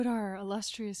Would our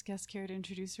illustrious guest care to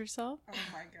introduce herself? Oh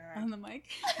my god. On the mic?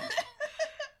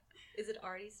 Is it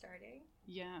already starting?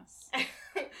 Yes.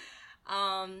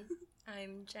 I'm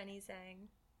Jenny Zhang.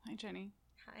 Hi, Jenny.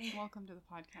 Hi. Welcome to the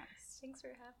podcast. Thanks for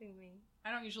having me.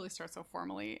 I don't usually start so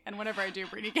formally, and whenever I do,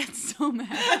 Brittani gets so mad.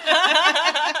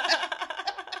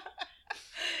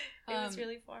 It was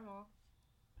really formal.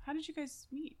 How did you guys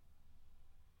meet?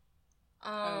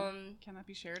 Can that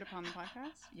be shared upon the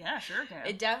podcast? Yeah, sure can.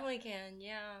 It definitely can,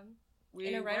 yeah. We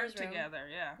in a writer's worked room. together,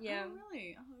 yeah. Yeah. Oh,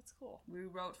 really? Oh, that's cool. We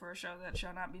wrote for a show that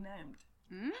shall not be named.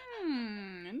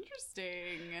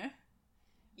 Interesting.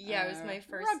 Yeah, it was my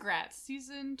first... Rugrats,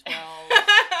 season 12.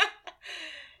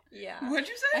 Yeah. What'd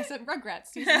you say? I said Rugrats,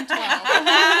 season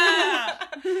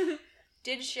 12.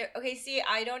 Did show... Okay, see,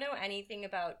 I don't know anything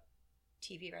about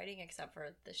TV writing except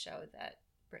for the show that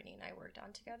Brittani and I worked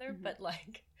on together, Mm-hmm. but,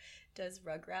 like, does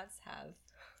Rugrats have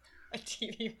a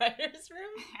TV writer's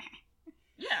room?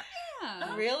 Yeah.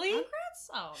 Really? Rugrats?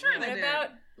 Oh, Sure yeah. they What did. about,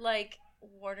 like,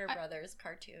 Warner Brothers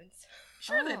cartoons?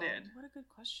 Sure they did. What a good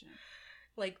question.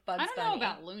 Like Bugs I don't Bunny. know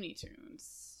about Looney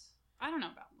Tunes. Oh,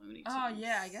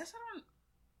 yeah, I guess I don't...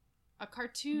 A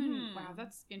cartoon. Wow,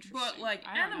 that's interesting. But, like,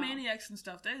 I don't know. Animaniacs and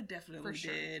stuff, they definitely For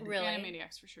sure. did. Really?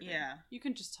 Animaniacs for sure. Did. Yeah. You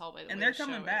can just tell by the way And they're the show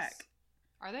coming is. back.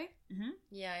 Are they? Mm-hmm.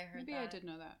 Yeah, I heard Maybe that. I did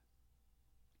know that.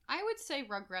 I would say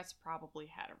Rugrats probably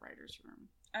had a writer's room.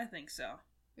 I think so.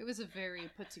 It was a very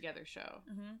put together show.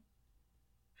 Mm-hmm.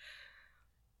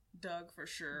 Doug, for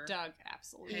sure. Doug,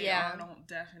 absolutely. Hey Yeah. Arnold,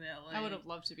 definitely. I would have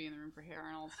loved to be in the room for Hey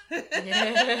Arnold.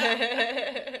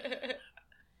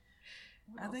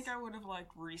 I think I would have liked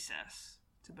Recess.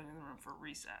 To been in the room for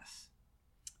Recess.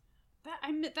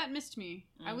 That missed me.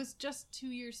 I was just 2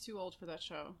 years too old for that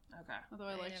show. Okay. Although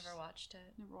I I liked. never watched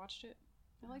it. Never watched it.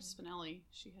 I liked Spinelli.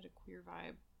 She had a queer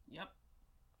vibe. Yep.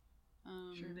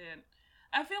 Sure did.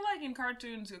 I feel like in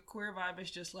cartoons, a queer vibe is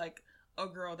just like a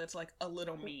girl that's like a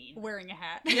little mean. Wearing a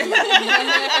hat.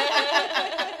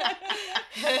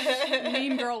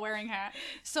 Mean girl wearing hat.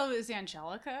 So is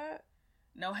Angelica.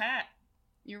 No hat.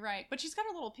 You're right. But she's got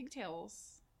her little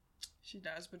pigtails. She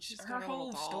does, but She's her got her whole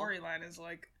little doll. storyline is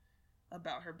like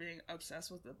about her being obsessed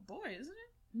with a boy, isn't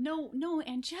it? No,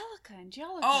 Angelica.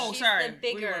 Oh, She's sorry. the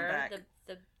bigger, we went back. the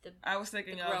I was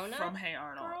thinking the of grown-up from Hey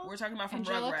Arnold. girl? We're talking about from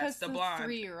Angelica's Rugrats, the blonde.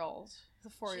 3-year-old. The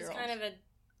 4-year-old. She's kind of a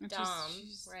And dom,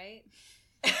 she's- right?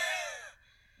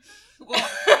 Well,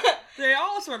 they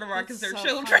all sort of are because they're It's so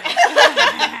children. funny.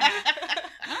 I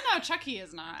don't know. Chucky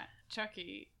is not.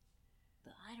 Chucky.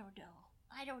 But I don't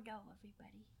know,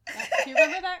 everybody. Do you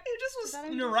remember that? He just Is that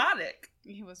was him? neurotic.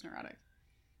 He was neurotic.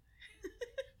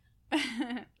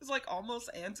 It's like almost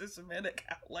anti-Semitic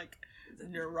how like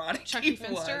neurotic Chucky he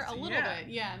Finster? was. A little Yeah. bit.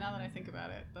 Yeah, now that I think about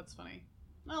it. That's funny.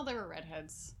 Well, they were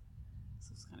redheads.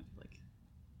 So it's kind of like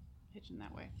hitching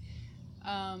that way.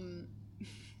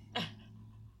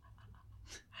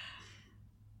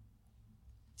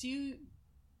 Do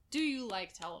you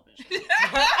like television?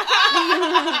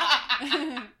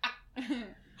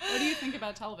 What do you think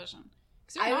about television?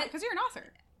 Because you're an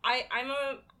author. I'm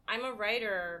a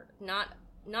writer, not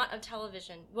of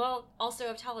television. Well, also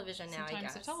of television now, I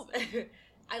Sometimes guess. of television.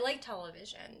 I like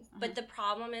television, but the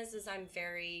problem is I'm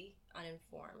very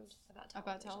uninformed about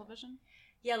television. About television?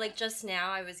 Yeah, like just now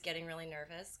I was getting really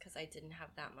nervous because I didn't have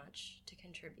that much to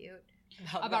contribute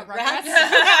About Rugrats.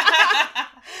 Rugrats?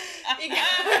 Because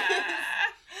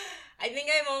I think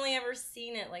I've only ever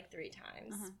seen it like 3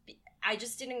 times. I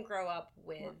just didn't grow up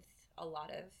with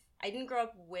I didn't grow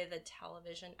up with a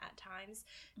television at times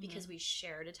because we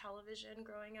shared a television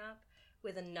growing up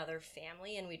with another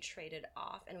family and we traded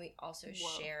off, and we also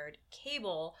shared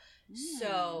cable.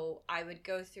 So I would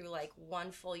go through like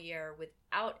 1 full year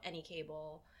without any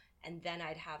cable, and then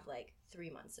I'd have like 3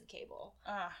 months of cable.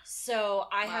 So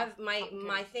I have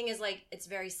my thing is like it's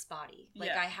very spotty.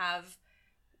 Like I have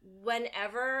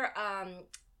whenever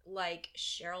like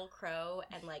Sheryl Crow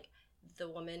and like the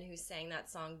woman who sang that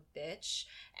song Bitch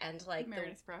and like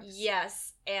Meredith Brooks.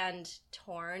 Yes, and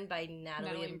Torn by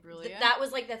Natalie Imbruglia. that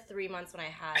was like the 3 months when I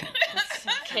had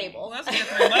cable. Well, that's like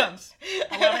 3 months.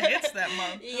 A lot of hits that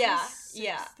month. Yeah. I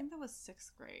think that was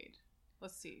 6th grade.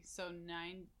 Let's see. So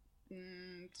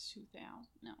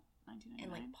 1999.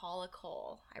 And like Paula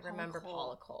Cole. I remember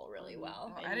Paula Cole really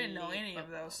well. I didn't know any of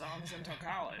those songs until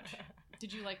college.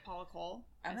 Did you like Paula Cole?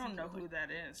 I don't know who that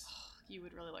is. You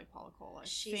would really like Paula Cole, I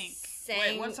She think. sang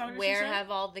Wait, what song did she Where sing? Have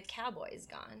All the Cowboys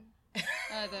Gone? Well,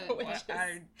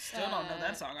 I still don't know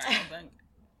that song, I don't think.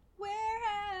 Where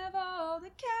have all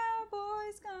the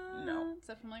cowboys gone? No. Is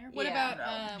that familiar? Yeah. What about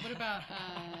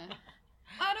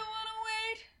I don't wanna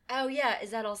wait Oh, yeah.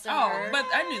 Is that also Oh, her? but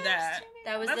I knew that.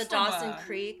 That was That's the from, Dawson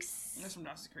Creeks. That's from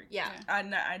Dawson's Creek. Yeah.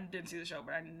 I didn't see the show,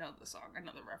 but I know the song. I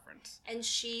know the reference. And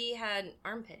she had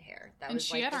armpit hair. That And was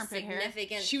she like had the armpit hair.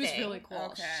 significant She was thing. really cool.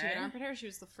 Okay. She had armpit hair. She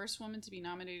was the first woman to be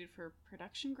nominated for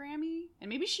production Grammy, and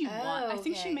maybe she won. I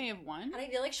think she okay. may have won. And I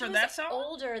feel like she For was that song?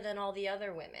 older than all the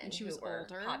other women And she who was were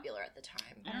older? popular at the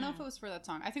time. I don't know if it was for that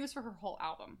song. I think it was for her whole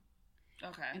album.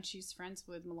 Okay. And she's friends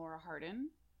with Melora Hardin.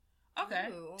 Okay.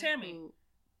 Ooh. Tammy,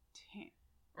 Who,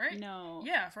 right? No.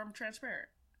 Yeah, from Transparent.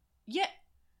 Yeah.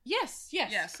 Yes.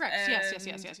 Correct. And, Yes.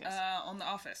 on The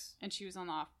Office. And she was on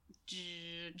the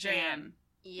Jan.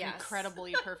 Yes.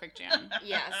 Incredibly perfect Jan.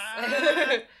 Yes.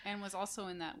 And was also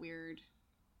in that weird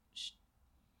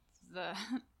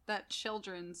that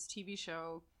children's TV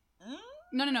show.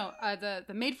 No.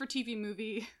 The made for TV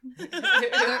movie.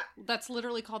 That's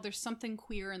literally called "There's Something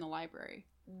Queer in the Library."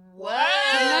 What?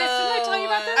 Didn't I tell you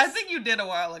about this? I think you did a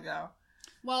while ago.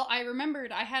 Well, I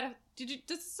remembered I had a. Does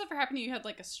this ever happen to you? You had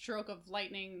like a stroke of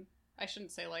lightning. I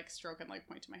shouldn't say like stroke and like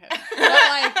point to my head. But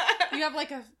like you have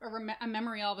like a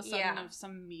memory all of a sudden of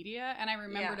some media, and I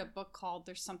remembered a book called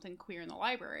 "There's Something Queer in the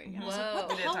Library," and I was like, "What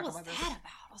the We did hell talk was about that this. about?"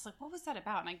 I was like, "What was that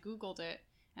about?" And I googled it,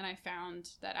 and I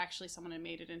found that actually someone had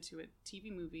made it into a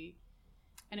TV movie,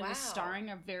 and it was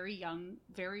starring a very young,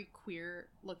 very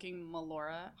queer-looking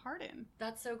Melora Hardin.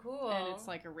 That's so cool. And it's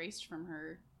like erased from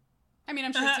her. I mean,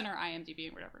 I'm sure it's in her IMDb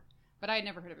and whatever, but I had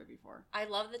never heard of it before. I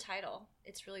love the title.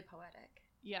 It's really poetic.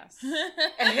 Yes.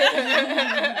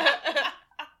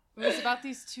 It was about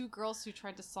these two girls who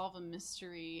tried to solve a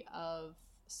mystery of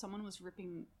someone was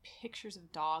ripping pictures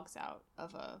of dogs out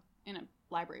of in a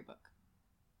library book.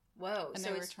 Whoa, And so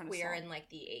they were it's trying to queer solve. in like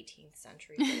the 18th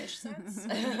century British sense?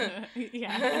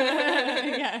 Yeah.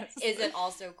 Yes. Is it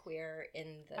also queer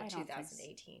in the I don't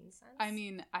 2018 sense? I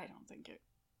mean, I don't think it.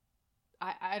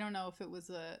 I don't know if it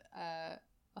was a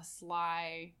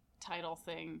sly title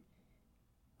thing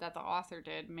that the author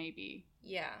did, maybe.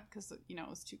 Yeah. Because, it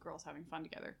was two girls having fun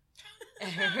together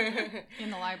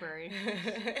in the library.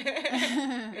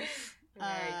 Very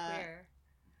queer.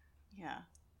 Yeah.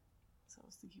 So I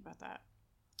was thinking about that.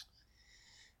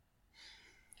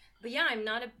 But yeah, I'm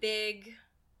not a big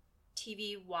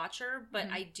TV watcher, but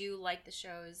I do like the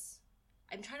shows.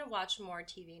 I'm trying to watch more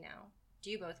TV now. Do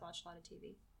you both watch a lot of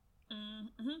TV?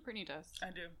 Mm-hmm. Brittany does.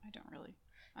 I do. I don't really.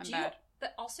 I'm bad.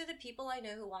 But also the people I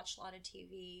know who watch a lot of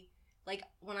TV, like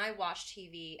when I watch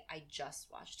TV, I just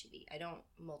watch TV. I don't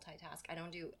multitask. I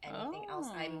don't do anything else.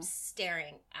 I'm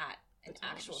staring at an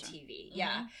actual TV. Mm-hmm.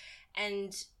 Yeah.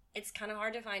 And it's kind of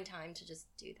hard to find time to just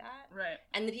do that. Right.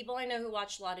 And the people I know who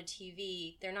watch a lot of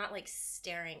TV, they're not like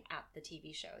staring at the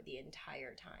TV show the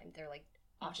entire time. They're like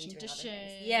often doing other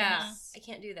things. Yeah. I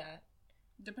can't do that.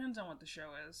 Depends on what the show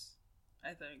is,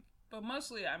 I think. But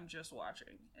mostly I'm just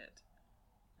watching it.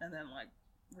 And then like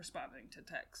responding to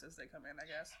texts as they come in, I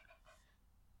guess.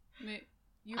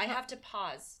 I have to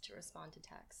pause to respond to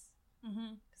texts.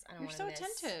 Mm-hmm. I don't You're so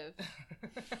attentive.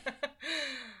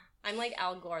 I'm like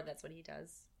Al Gore. That's what he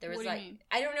does. There was what do you mean?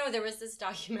 I don't know. There was this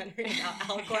documentary about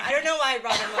Al Gore. I don't know why I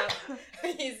brought him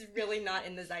up. He's really not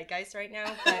in the zeitgeist right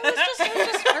now. But It's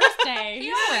just Earth Day.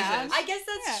 He's around. I guess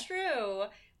that's true.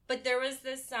 But there was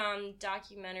this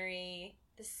documentary.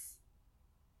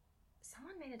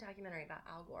 Someone made a documentary about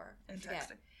Al Gore. I forget.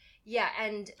 Texting. Yeah,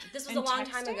 and this was a long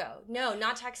time ago. No,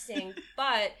 not texting,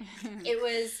 but it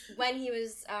was when he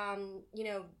was,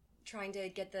 trying to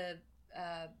get the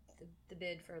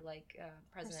bid for like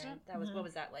president. That was what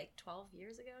was that, like 12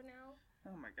 years ago now?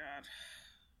 Oh my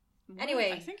god.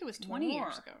 Anyway, I think it was 20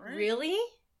 years ago, right? Really?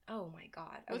 Oh my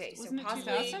god. Okay, so wasn't it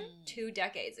possibly 2000? 2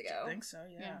 decades ago. I think so,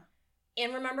 yeah.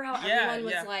 And remember how everyone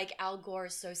was like, Al Gore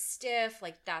is so stiff,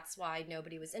 like that's why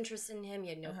nobody was interested in him. He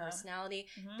had no personality.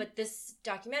 Mm-hmm. But this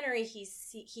documentary,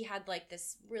 he had like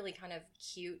this really kind of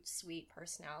cute, sweet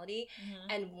personality. Mm-hmm.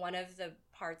 And one of the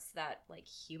parts that like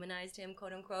humanized him,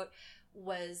 quote unquote,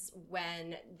 was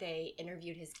when they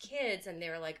interviewed his kids and they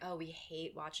were like, oh, we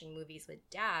hate watching movies with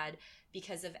dad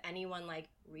because if anyone like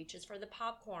reaches for the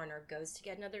popcorn or goes to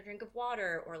get another drink of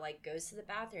water or like goes to the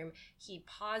bathroom, he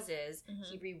pauses,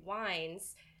 he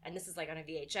rewinds, and this is like on a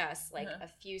VHS, like a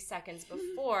few seconds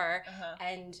before,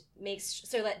 and makes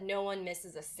so that no one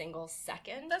misses a single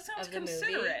second that sounds of the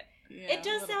considerate. movie. Yeah, it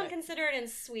does sound considerate and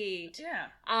sweet. Yeah.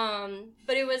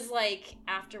 But it was like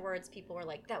afterwards people were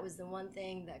like, that was the one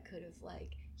thing that could have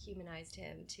like humanized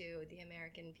him to the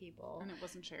American people. And it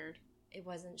wasn't shared. It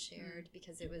wasn't shared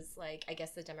because it was like, I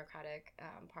guess the Democratic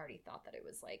Party thought that it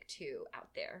was like too out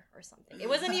there or something. It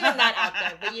wasn't even that out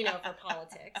there, but for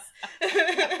politics.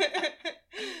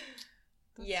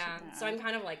 Yeah, so I'm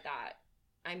kind of like that.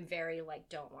 I'm very like,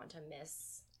 don't want to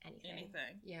miss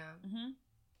anything. Yeah. Mm-hmm. I'm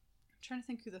trying to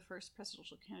think who the first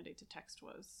presidential candidate to text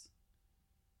was.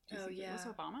 Do you think it was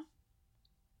Obama?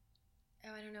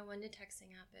 Oh, I don't know. When did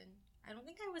texting happen? I don't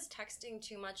think I was texting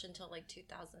too much until like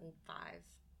 2005.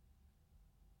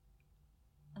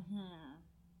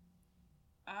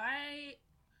 I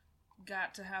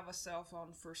got to have a cell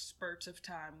phone for spurts of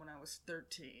time when I was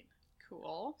 13.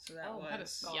 Cool. So that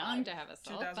was young to have a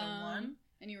cell 2001. phone.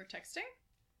 And you were texting?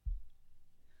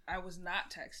 I was not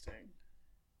texting.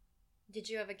 Did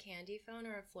you have a candy phone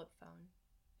or a flip phone?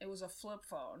 It was a flip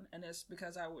phone, and it's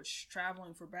because I was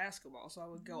traveling for basketball, so I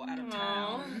would go out of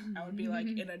town. I would be like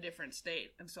in a different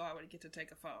state, and so I would get to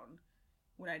take a phone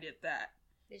when I did that.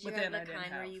 Did you have the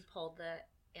kind where you pulled the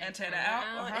antenna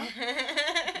out?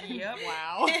 Yep.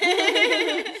 Wow.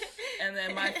 And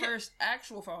then my first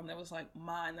actual phone that was like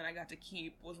mine that I got to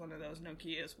keep was one of those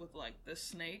Nokias with like the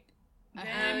snake. Yes, I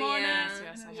had the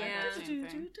same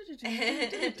thing.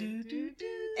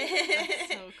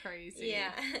 That's so crazy.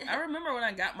 Yeah. I remember when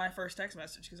I got my first text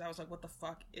message because I was like, what the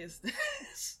fuck is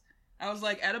this? I was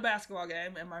like at a basketball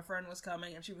game and my friend was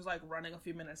coming and she was like running a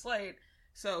few minutes late.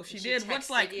 So she did what's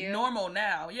like normal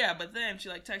now. Yeah, but then she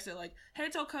like texted like, hey,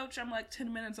 tell coach I'm like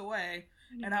 10 minutes away.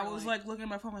 And I was like looking at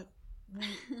my phone like,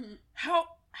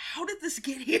 how did this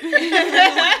get here?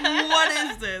 Like, what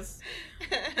is this?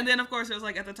 And then, of course, it was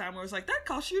like at the time where it was like, that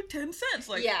cost you 10 cents.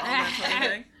 Like, all that sort of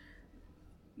thing.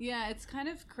 Yeah, it's kind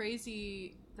of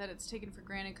crazy that it's taken for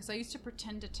granted because I used to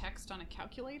pretend to text on a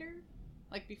calculator.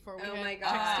 Like before we had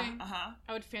texting. I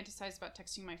would fantasize about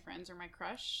texting my friends or my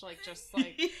crush. Like just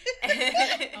like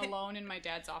alone in my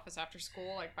dad's office after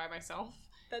school, like by myself.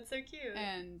 That's so cute.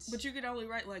 But you could only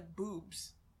write like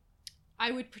boobs.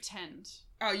 I would pretend.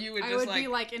 Oh, you would just I would be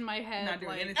like in my head, not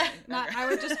doing like, anything. Not. I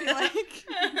would just be like. Was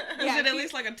it at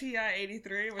least like a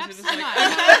TI-83? Was it just like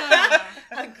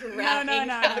a graphing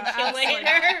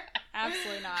calculator?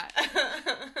 Absolutely not.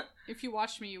 If you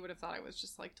watched me, you would have thought I was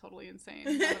just like totally insane.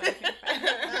 Now that I think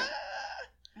back.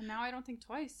 And now I don't think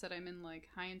twice that I'm in like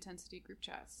high intensity group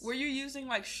chats. Were you using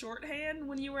like shorthand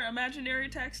when you were imaginary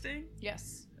texting?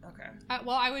 Yes. Okay.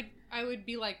 Well, I would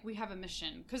be like, we have a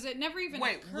mission, because it never even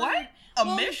occurred. What? A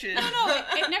mission? No,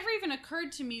 it never even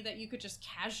occurred to me that you could just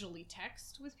casually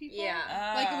text with people.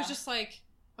 Yeah. Like it was just like,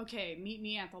 okay, meet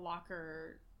me at the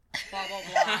locker. Blah blah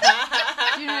blah.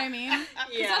 Do you know what I mean?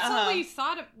 Yeah. That's what we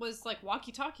thought it was, like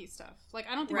walkie-talkie stuff. Like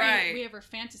I don't think we ever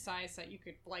fantasized that you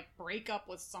could like break up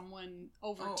with someone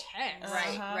over text.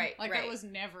 Right. Like that was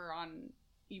never on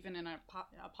even in a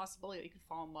possibility that you could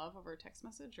fall in love over a text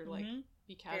message or like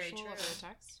be casual over a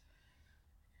text.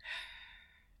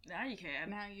 Now you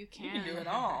can. Now you can. You can do it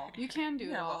all. You can do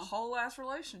it all. You have a whole ass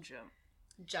relationship.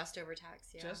 Just over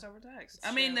text, yeah. Just over text.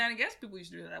 I mean, then I guess people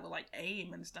used to do that with like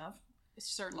AIM and stuff.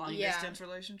 Certainly. Long distance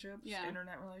relationships,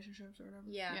 internet relationships, or whatever.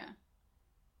 Yeah.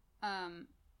 I'm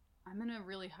in a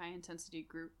really high intensity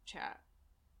group chat.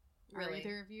 Are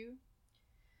either of you?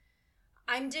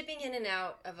 I'm dipping in and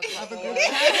out of a couple group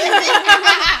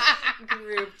chat.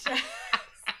 Group chat.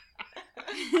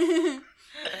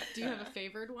 Do you have a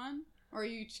favored one, or are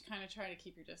you kind of trying to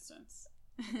keep your distance?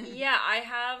 Yeah, I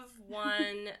have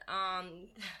one.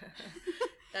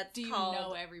 That's Do you called...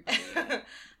 know everybody?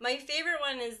 My favorite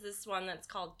one is this one that's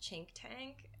called Chink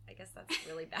Tank. I guess that's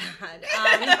really bad.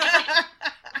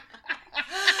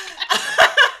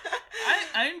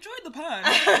 I enjoyed the pun.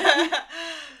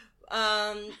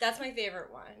 That's my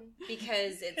favorite one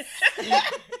because it's.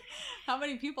 How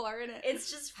many people are in it?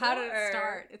 It's just 4. How did it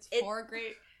start? It's 4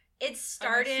 great. It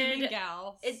started.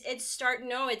 Gals.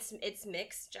 No, it's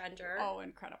mixed gender. Oh,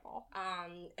 incredible.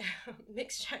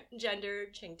 Mixed gender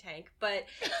Chink Tank, but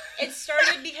it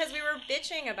started because we were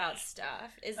bitching about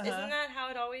stuff. Isn't that how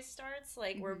it always starts?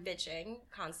 Like we're bitching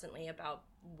constantly about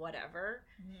whatever,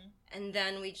 and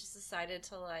then we just decided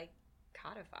to like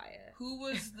codify it. Who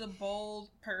was the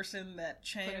bold person that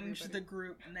changed the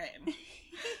group name?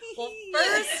 Well,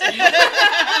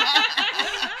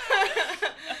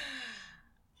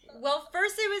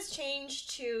 first it was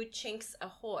changed to Chinks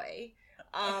Ahoy.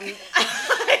 I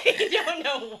don't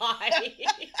know why.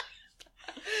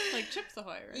 Like Chips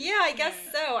Ahoy, right? Yeah, I guess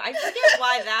so. I forget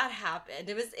why that happened.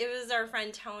 It was our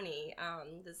friend Tony,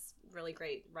 this really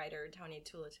great writer, Tony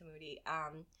Tulatamudi.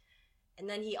 And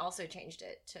then he also changed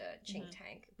it to Chink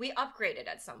Tank. We upgraded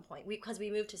at some point because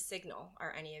we moved to Signal.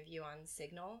 Are any of you on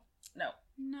Signal?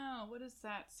 No, what is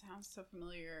that? Sounds so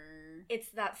familiar. It's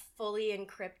that fully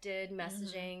encrypted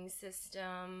messaging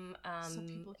system. So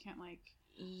people can't like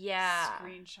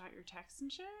screenshot your text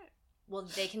and shit? Well,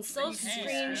 they can still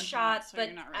screenshot, so but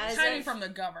as of, from the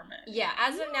government. Yeah,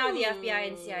 as of now, the FBI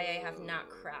and CIA have not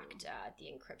cracked the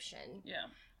encryption. Yeah.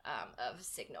 of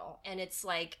Signal, and it's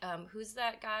like who's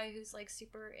that guy who's like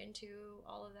super into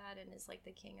all of that and is like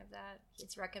the king of that?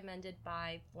 It's recommended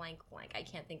by blank. I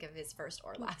can't think of his first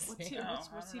or last name.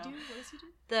 What's he do? What does he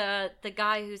do? The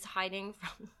guy who's hiding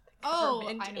from I know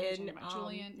what you're talking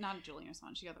about. Not Julian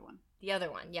Assange, the other one. The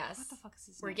other one, yes. What the fuck is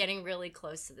his name? We're getting really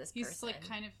close to this person. He's like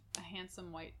kind of a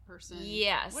handsome white person.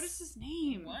 Yes. What is his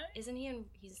name? What? Isn't he in?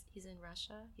 He's in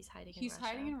Russia. He's hiding in Russia. He's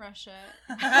hiding in Russia.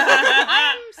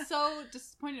 I'm so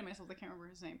disappointed in myself. I can't remember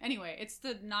his name. Anyway, it's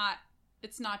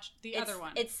not the other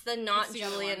one. It's the not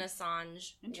Julian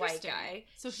Assange white guy.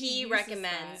 So he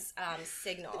recommends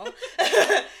Signal.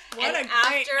 What a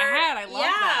great ad! I love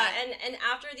that. And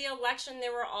after the election,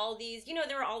 there were all these,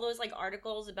 there were all those like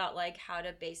articles about like how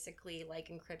to basically like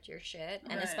encrypt your shit,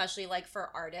 and especially like for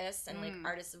artists and like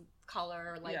artists of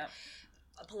color, like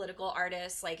political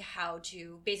artists, like how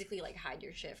to basically like hide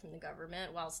your shit from the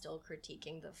government while still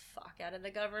critiquing the fuck out of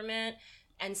the government.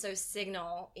 And so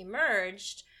Signal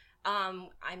emerged. I'm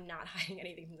not hiding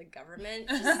anything from the government.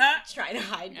 Just trying to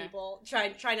hide people.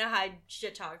 Trying to hide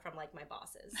shit talk from like my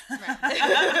bosses.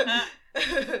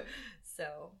 Right.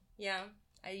 So yeah,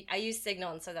 I use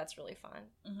Signal, and so that's really fun.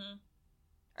 Mm-hmm.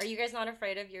 Are you guys not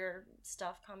afraid of your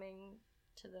stuff coming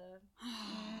to the?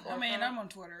 I mean, I'm on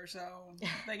Twitter, so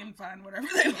they can find whatever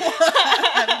they want.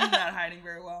 I'm not hiding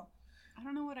very well. I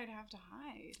don't know what I'd have to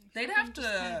hide. They'd have to.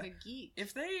 Kind of a geek.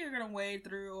 If they are gonna wade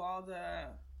through all the.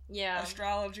 Yeah.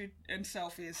 Astrology and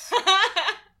selfies.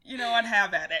 I'd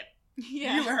have at it.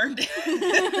 Yeah. You earned it.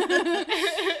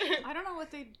 I don't know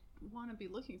what they'd want to be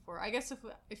looking for. I guess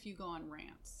if you go on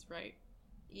rants, right?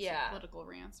 Yeah. So political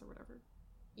rants or whatever.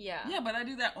 Yeah. Yeah, but I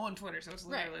do that on Twitter, so it's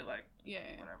literally like,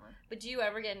 whatever. But do you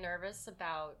ever get nervous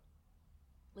about,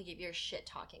 like, if you're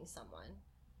shit-talking someone?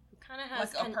 Kind of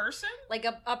has like a person? Like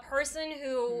a person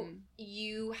who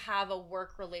you have a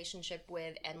work relationship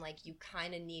with, and like you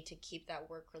kind of need to keep that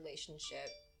work relationship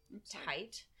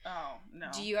tight. Oh no!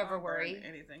 Do you ever worry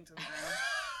anything to the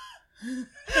ground?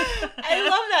 I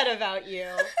love that about you.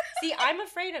 See, I'm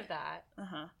afraid of that.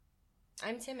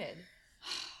 I'm timid.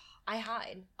 I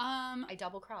hide. I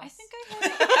double cross. I think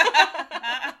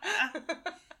I have.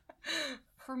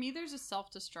 For me, there's a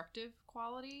self-destructive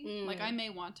quality. Like, I may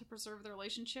want to preserve the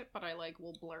relationship, but I, like,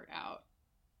 will blurt out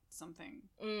something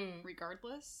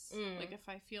regardless. Like, if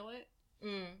I feel it.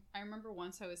 I remember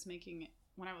once I was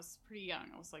when I was pretty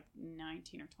young, I was, like,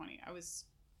 19 or 20. I was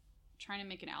trying to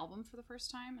make an album for the first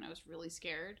time, and I was really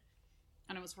scared.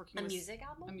 And I was working with... A music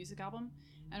album?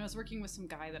 And I was working with some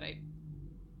guy that I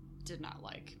did not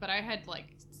like. But I had,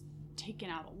 like, taken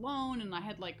out a loan, and I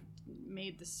had, like,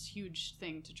 made this huge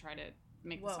thing to try to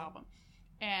make this album,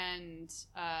 and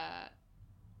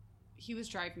he was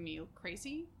driving me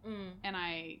crazy, and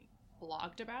I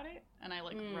blogged about it, and I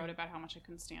like wrote about how much I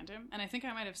couldn't stand him, and I think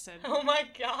I might have said oh my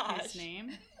gosh his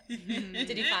name.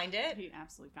 Did he find it? He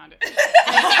absolutely found it.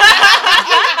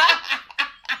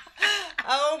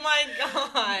 Oh my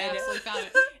god, he absolutely found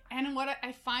it. And what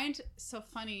I find so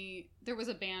funny, there was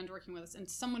a band working with us, and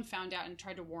someone found out and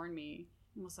tried to warn me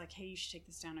and was like, hey, you should take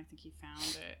this down. I think he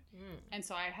found it. And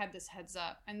so I had this heads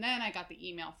up. And then I got the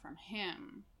email from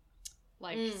him,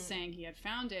 like, saying he had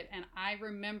found it. And I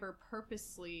remember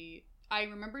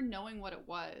knowing what it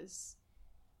was.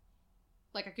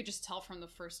 Like, I could just tell from the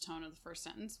first tone of the first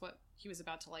sentence what he was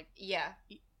about to, like... Yeah.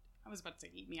 I was about to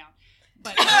say eat me out.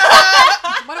 But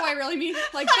what do I really mean?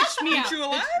 Like, bitch me out. Eat you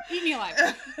alive? Eat me alive.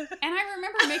 And I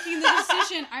remember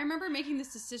making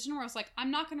this decision where I was like,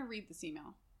 I'm not going to read this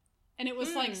email. And it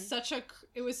was like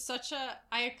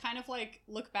I kind of like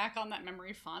look back on that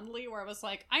memory fondly where I was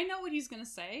like, I know what he's going to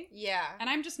say. Yeah. And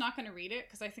I'm just not going to read it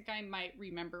because I think I might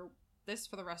remember this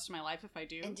for the rest of my life if I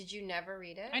do. And did you never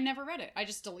read it? I never read it. I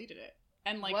just deleted it.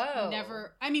 And like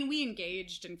never, I mean, we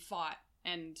engaged and fought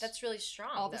and that's really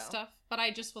strong. All this stuff. But I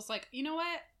just was like, you know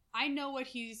what? I know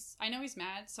he's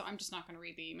mad, so I'm just not going to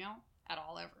read the email at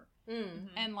all ever.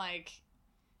 And like,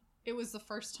 it was the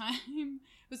first time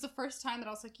that I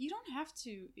was like, you don't have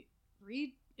to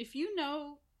read if you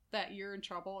know that you're in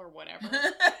trouble or whatever.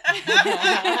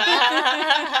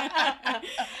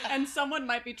 And someone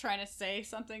might be trying to say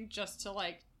something just to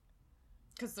like,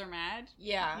 because they're mad.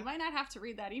 Yeah. You might not have to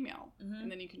read that email.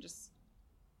 And then you can just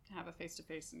have a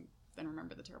face-to-face and then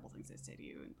remember the terrible things they say to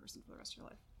you in person for the rest of your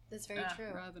life. That's very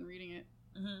true. Rather than reading it.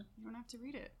 You don't have to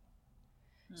read it.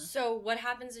 So what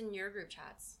happens in your group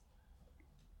chats?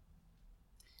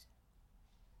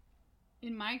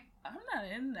 I'm not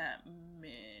in that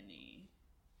many.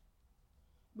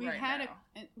 We had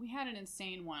an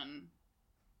insane one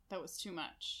that was too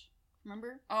much.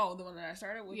 Remember? Oh, the one that I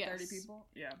started with 30 people?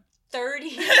 Yeah.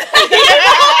 30?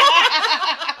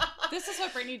 This is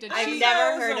what Brittany did. I've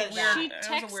never heard of that. She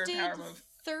texted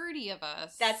 30 of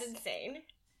us. That's insane.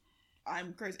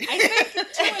 I'm crazy. I think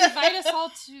to invite us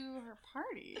all to her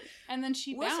party, and then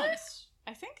she bounced.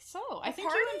 I think so. I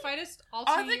think you invited us all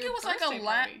to I think your it was like a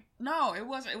party. No, it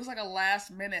wasn't. It was like a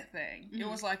last minute thing. Mm-hmm. It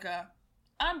was like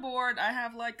I'm bored. I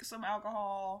have like some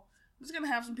alcohol. I'm just gonna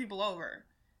have some people over.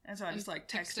 And so I just like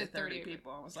texted 30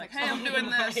 people. I was like, "Hey, I'm doing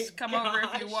this. Come over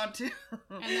if you want to."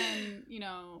 And then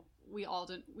we all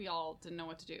didn't know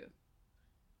what to do.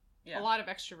 Yeah. A lot of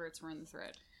extroverts were in the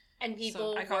thread, and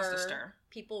people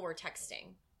were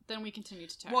texting. Then we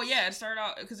continued to text. Well, yeah, it started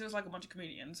out because it was like a bunch of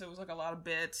comedians, so it was like a lot of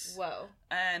bits. Whoa!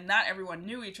 And not everyone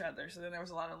knew each other, so then there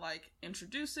was a lot of like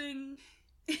introducing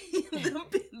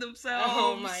themselves.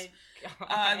 Oh my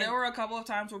god! There were a couple of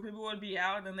times where people would be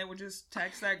out and then they would just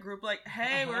text that group like,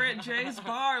 "Hey, we're at Jay's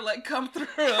bar, like come through."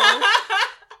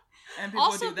 And people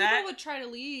also, would do that. People would try to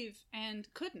leave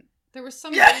and couldn't. There was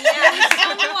some. There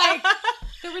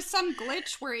was some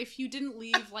glitch where if you didn't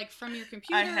leave like from your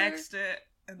computer, I hexed it.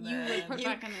 And you would put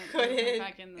back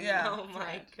in the yeah. Oh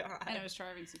my god! And it was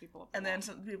driving some people up. And then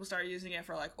some people started using it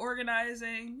for like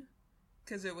organizing,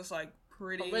 because it was like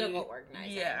pretty political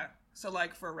organizing. Yeah. So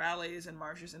like for rallies and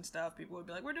marches and stuff, people would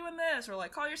be like, "We're doing this," or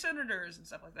like, "Call your senators" and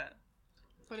stuff like that.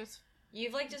 But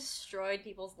you've like destroyed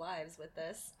people's lives with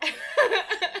this.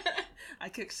 I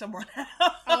kicked someone out.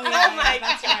 Oh yeah, oh my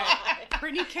that's god! Right.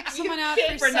 Brittany kicked someone out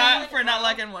for not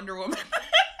liking Wonder Woman.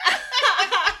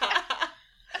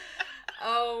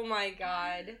 Oh my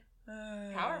god.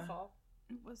 Powerful.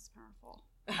 It was powerful.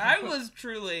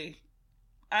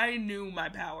 I knew my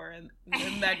power, and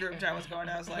in that group chat was going,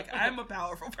 I was like, I'm a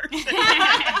powerful person.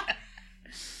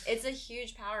 It's a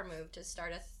huge power move to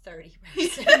start a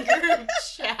 30-person group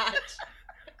chat.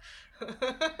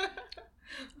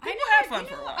 Have fun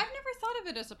for a while. I've never thought of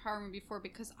it as a power move before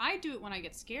because I do it when I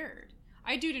get scared.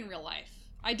 I do it in real life.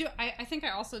 I think I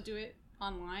also do it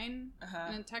online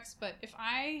and in text, but if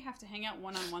I have to hang out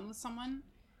one-on-one with someone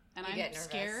and I'm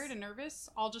scared and nervous,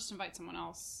 I'll just invite someone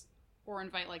else or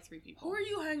invite like 3 people. Who are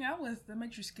you hanging out with that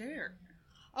makes you scared?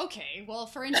 Okay, well,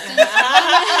 for instance,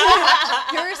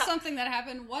 here's something that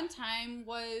happened one time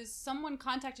was someone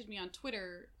contacted me on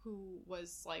Twitter who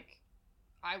was like,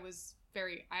 I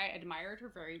admired her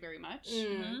very, very much,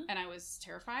 and I was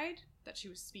terrified that she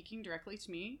was speaking directly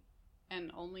to me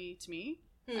and only to me.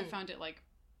 I found it like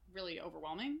really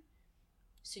overwhelming.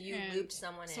 So you looped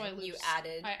someone in. I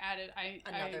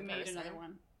another made person. another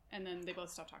one, and then they both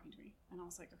stopped talking to me, and I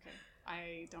was like, okay,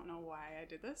 I don't know why I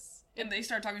did this. And they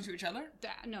started talking to each other?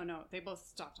 No, they both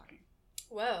stopped talking.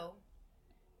 Whoa.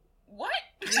 What?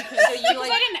 So you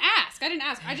I didn't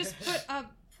ask. I just put a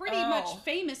pretty much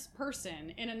famous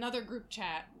person in another group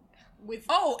chat with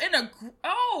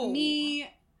me.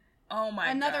 Oh my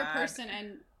another God. Person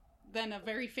and then a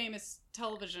very famous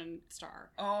television star.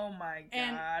 Oh my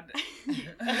God.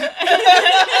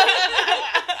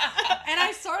 And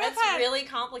I sort of That's really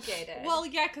complicated. Well,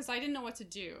 yeah, because I didn't know what to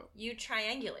do. You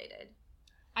triangulated.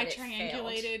 I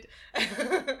triangulated.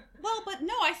 Well, but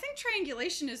no, I think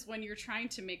triangulation is when you're trying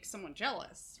to make someone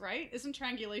jealous, right? Isn't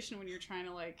triangulation when you're trying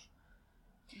to, like,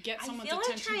 get someone's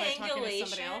attention by talking to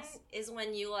somebody else? Is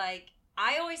when you, like,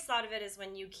 I always thought of it as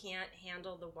when you can't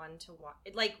handle the one-to-one.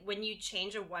 Like, when you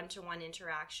change a one-to-one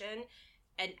interaction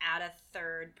and add a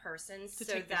third person to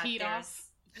take the heat off.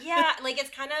 Yeah, like, it's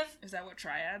kind of... Is that what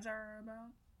triads are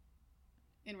about?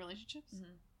 In relationships?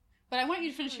 Mm-hmm. But I want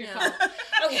you to finish your thought.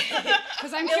 Okay.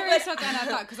 Because I'm curious about that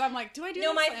thought. Because I'm like, do I do this?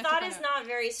 No, my thought is not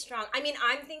very strong. I mean,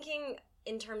 I'm thinking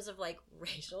in terms of, like,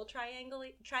 racial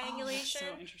triangulation. Oh, that's so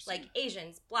interesting. Like,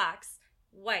 Asians, blacks,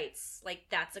 whites. Like,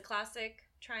 that's a classic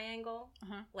triangle.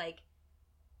 Uh-huh. Like,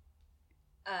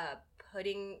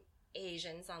 putting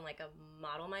Asians on, like, a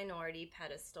model minority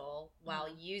pedestal while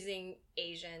using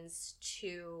Asians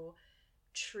to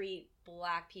treat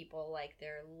black people like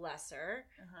they're lesser.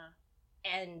 Uh-huh.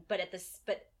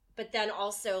 But then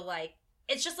also, like,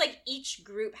 it's just like each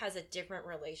group has a different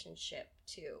relationship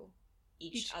to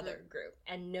each other group,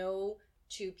 and no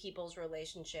two people's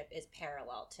relationship is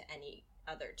parallel to any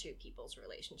other two people's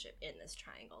relationship in this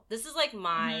triangle. This is like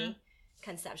my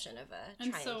conception of a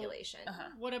triangulation. So,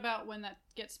 what about when that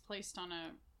gets placed on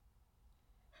a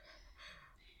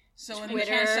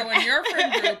Twitter? So in your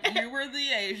friend group, you were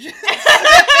the Asian.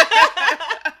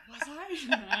 Was I?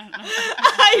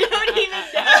 I don't even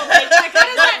know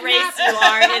what race you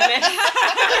are in advance.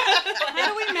 How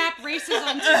do we map races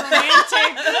onto romantic? I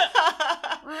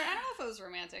don't know if it was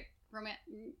romantic.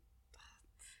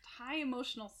 High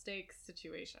emotional stakes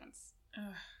situations.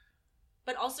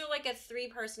 But also, like, a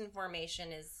 3-person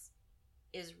formation is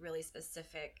really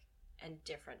specific and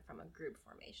different from a group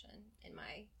formation, in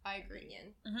my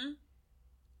opinion. Mm-hmm.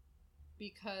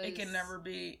 Because it can never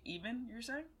be even, you're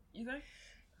saying? You think?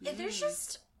 If there's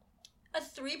just a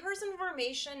 3-person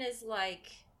formation is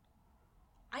like,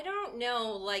 I don't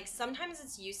know, like sometimes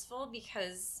it's useful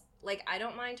because like I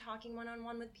don't mind talking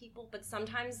one-on-one with people, but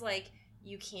sometimes like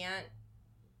you can't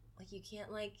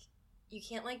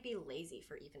be lazy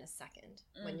for even a second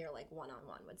when you're like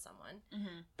one-on-one with someone.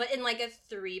 Mm-hmm. But in like a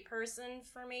 3-person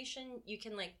formation, you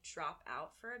can like drop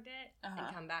out for a bit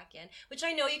and come back in, which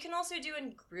I know you can also do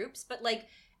in groups, but like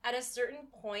at a certain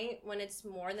point when it's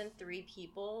more than 3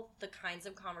 people, the kinds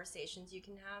of conversations you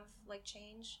can have like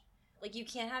change. Like you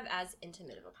can't have as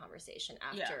intimate of a conversation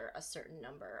after a certain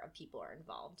number of people are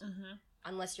involved,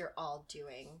 unless you're all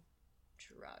doing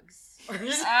drugs or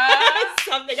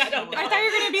something. I don't know. I thought you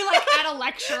were going to be like at a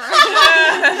lecture.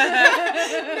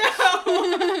 No.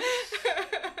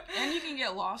 And you can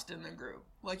get lost in the group.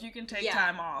 Like you can take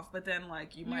time off, but then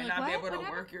like you might not be able to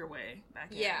work your way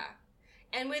back in. Yeah.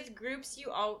 And with groups,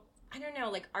 I don't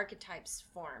know, like archetypes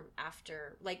form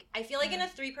after, like, I feel like in a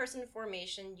 3-person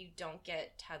formation, you don't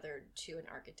get tethered to an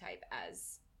archetype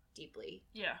as deeply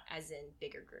as in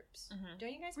bigger groups. Mm-hmm.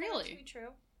 Don't you guys find that to be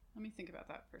true? Let me think about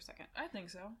that for a second. I think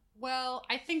so. Well,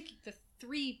 I think the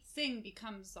 3 thing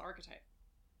becomes the archetype.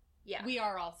 Yeah. We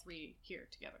are all 3 here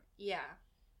together. Yeah.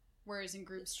 Whereas in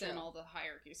groups, then all the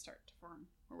hierarchies start to form,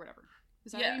 or whatever.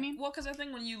 Is that what you mean? Well, because I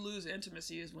think when you lose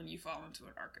intimacy is when you fall into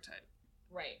an archetype.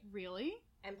 Right. Really?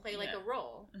 And play like a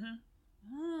role. Mm-hmm.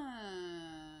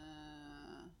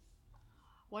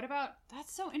 What about...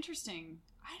 That's so interesting.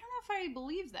 I don't know if I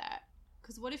believe that.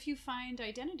 Because what if you find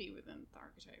identity within the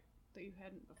archetype that you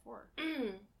hadn't before?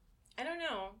 I don't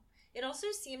know. It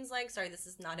also seems like... Sorry, this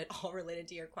is not at all related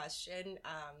to your question.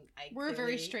 We're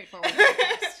very straightforward.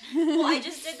 Well, I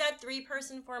just did that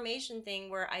 3-person formation thing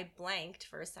where I blanked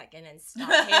for a second and stopped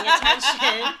paying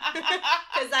attention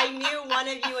because I knew one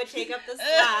of you would take up the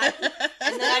slack,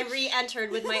 and then I re-entered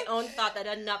with my own thought that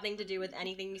had nothing to do with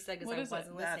anything you said because I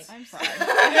wasn't listening. I'm sorry.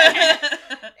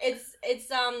 It's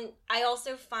I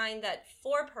also find that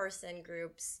 4-person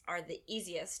groups are the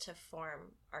easiest to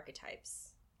form archetypes.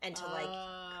 And to like,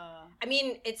 I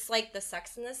mean, it's like the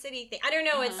Sex and the City thing. I don't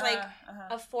know. It's like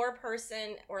a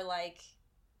 4-person or like,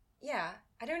 I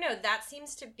don't know. That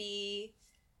seems to be,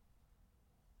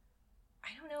 I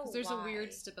don't know. There's a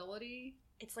weird stability.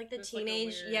 It's like the it's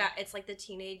like the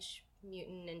Teenage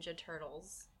Mutant Ninja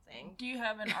Turtles thing. Do you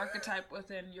have an archetype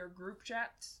within your group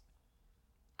chats?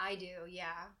 I do,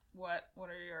 yeah. What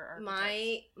are your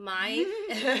archetypes? My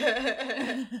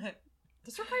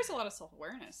This requires a lot of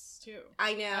self-awareness, too.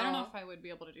 I know. I don't know if I would be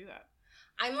able to do that.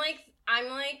 I'm like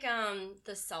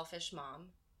the selfish mom.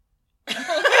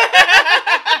 How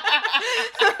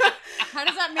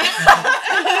does that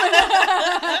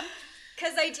manifest?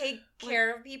 Because I take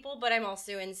care of people, but I'm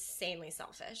also insanely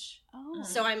selfish. Oh.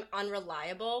 So I'm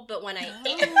unreliable, but when I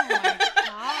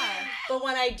but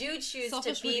when I do choose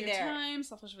selfish to be with your there, time,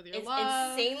 selfish with your it's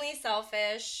love. insanely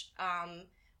selfish.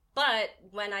 But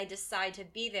when I decide to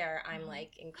be there, I'm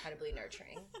like incredibly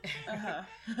nurturing, and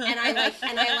I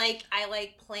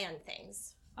like plan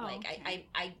things. Oh, like okay.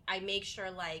 I make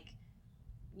sure, like,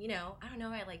 you know, I don't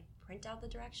know, I like print out the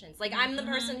directions. Like I'm the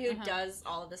person who does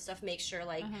all of this stuff. Make sure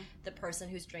like the person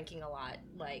who's drinking a lot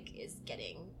like is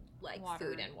getting like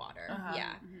food and water.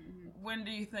 Yeah. When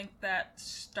do you think that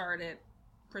started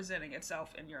presenting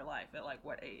itself in your life? At like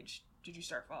what age did you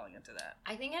start falling into that?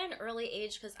 I think at an early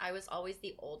age, because I was always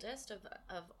the oldest of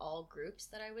all groups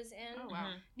that I was in. Oh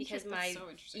wow! Because that's so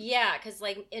interesting. Yeah, because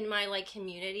like in my like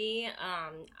community,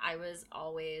 I was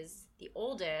always the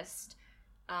oldest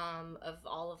of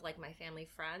all of like my family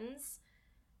friends,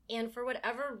 and for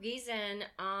whatever reason,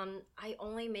 I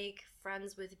only make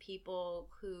friends with people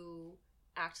who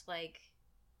act like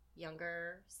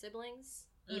younger siblings,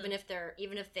 even if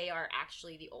they are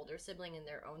actually the older sibling in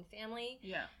their own family.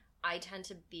 Yeah. I tend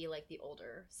to be like the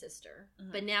older sister.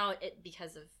 But now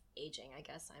because of aging, I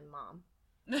guess I'm mom.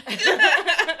 That's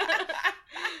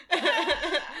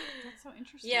so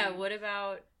interesting. Yeah, what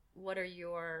are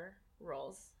your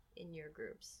roles in your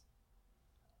groups?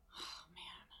 Oh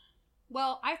man.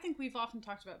 Well, I think we've often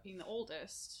talked about being the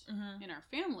oldest in our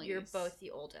families. You're both the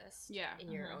oldest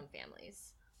in your own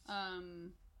families.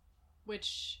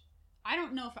 Which I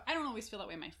don't always feel that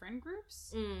way in my friend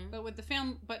groups, but with the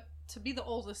but to be the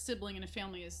oldest sibling in a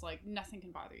family is like nothing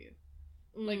can bother you.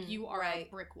 Like you are a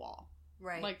brick wall.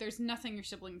 Right. Like there's nothing your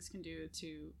siblings can do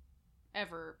to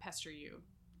ever pester you.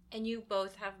 And you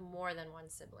both have more than one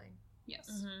sibling.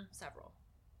 Yes. Several.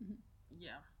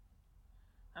 Yeah.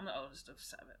 I'm the oldest of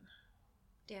 7.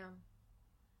 Damn.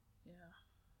 Yeah.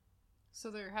 So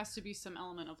there has to be some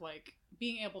element of, like,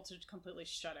 being able to completely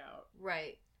shut out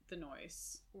the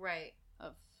noise. Right.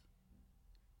 Of...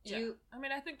 I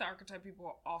mean, I think the archetype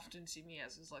people often see me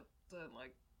as is, like, the,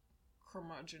 like,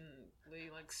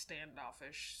 curmudgeonly, like,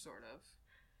 standoffish sort of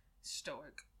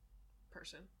stoic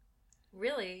person.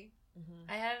 Really? Mm-hmm.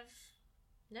 I have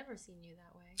never seen you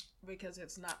that way. Because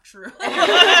it's not true.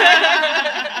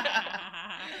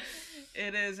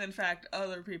 It is, in fact,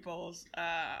 other people's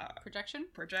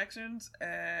projections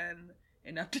and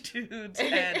ineptitudes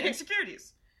and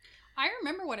insecurities. I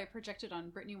remember what I projected on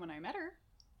Brittany when I met her.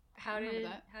 How did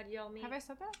y'all meet? Have I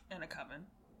said that? In a coven.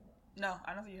 No,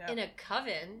 I don't think you have. In a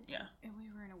coven? Yeah. And we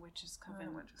were in a witch's coven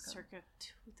circa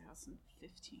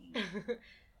 2015.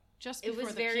 Just before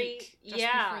the peak. Before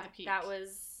the peak. That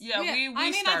was... Yeah, we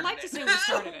I'd like to say we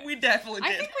started it. We definitely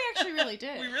did. I think we actually really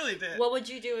did. We really did. What would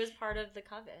you do as part of the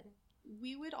coven?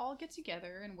 We would all get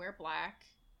together and wear black,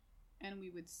 and we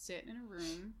would sit in a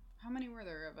room. How many were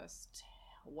there of us?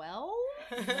 12?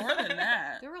 More than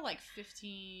that. There were like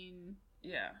 15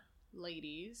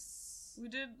 ladies. We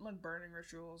did, like, burning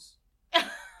rituals.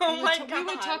 Oh my god! We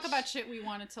would talk about shit we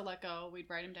wanted to let go. We'd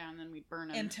write them down, and then we'd burn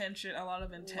them. A lot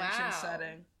of intention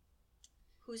setting.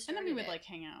 And then we would like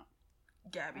hang out.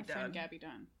 Gabby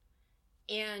Dunn.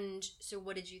 And so,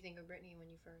 what did you think of Brittany when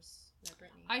you first met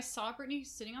Brittany? I saw Brittany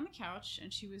sitting on the couch,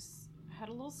 and she had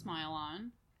a little smile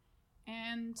on,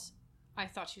 and I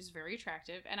thought she was very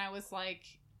attractive. And I was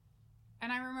like,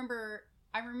 and I remember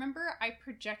I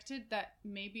projected that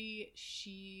maybe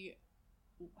she.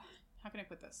 How can I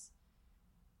put this?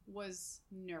 Was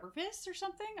nervous or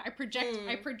something. I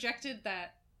projected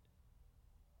that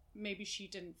maybe she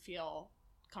didn't feel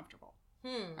comfortable.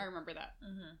 I remember that.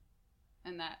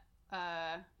 And that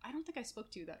I don't think I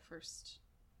spoke to you that first.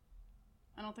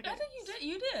 I think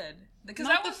you did. Because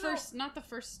not the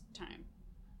first time.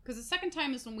 Because the second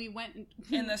time is when we went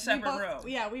in the separate room.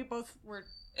 Yeah, we both were.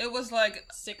 It was like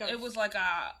sick of. It was like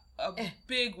a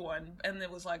big one, and there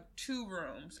was like 2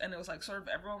 rooms, and it was like sort of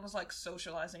everyone was like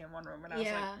socializing in one room, and I was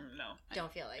like, no,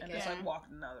 don't feel like and it. just like walked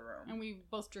in another room, and we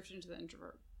both drifted into the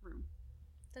introvert room.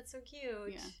 That's so cute.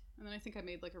 Yeah, and then I think I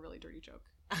made like a really dirty joke,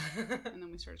 and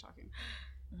then we started talking.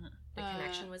 The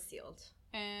connection was sealed.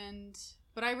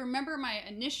 But I remember my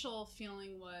initial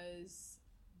feeling was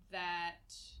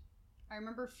that I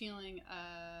remember feeling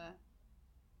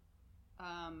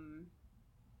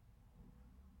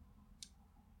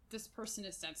this person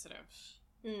is sensitive.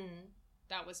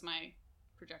 That was my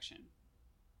projection.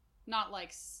 Not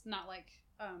like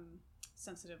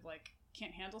sensitive, like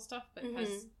can't handle stuff, but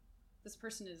this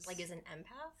person is like is an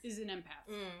empath.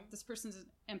 This person's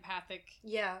empathic.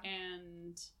 Yeah.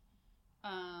 And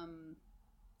I'm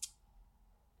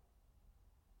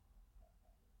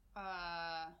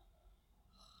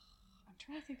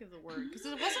trying to think of the word because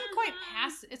it wasn't quite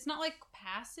passive. It's not like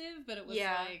passive, but it was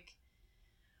like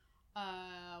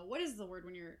what is the word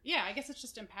when you're I guess it's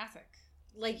just empathic.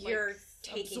 Like you're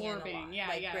taking absorbing. In a lot.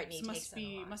 Like Brittany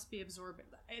it must be absorbing.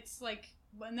 It's like,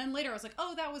 and then later I was like,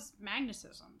 oh, that was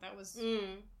magnetism. That was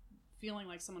feeling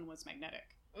like someone was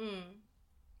magnetic.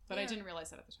 But I didn't realize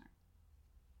that at the time.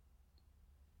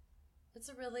 It's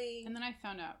a really... And then I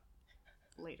found out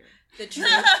later. The truth.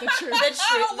 The truth.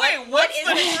 Oh, wait, what is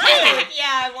the truth?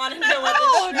 Yeah, I want to know what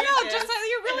the truth is. Just that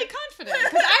you're really confident.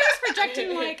 Because I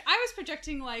was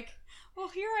projecting like, well,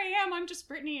 here I am. I'm just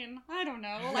Brittany, and I don't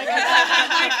know. Like,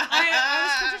 I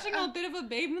was projecting a bit of a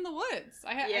babe in the woods.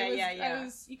 I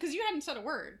was because you hadn't said a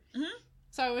word,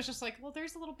 so I was just like, well,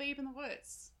 there's a little babe in the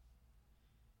woods.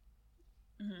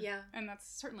 Yeah, and that's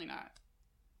certainly not.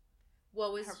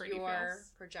 What was your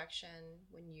projection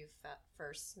when you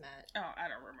first met? Oh, I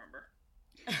don't remember.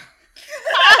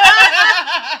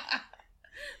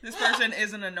 This person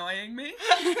isn't annoying me.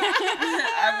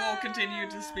 I will continue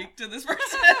to speak to this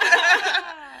person.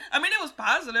 I mean, it was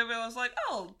positive. It was like,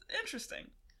 oh,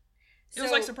 interesting. It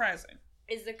was like surprising.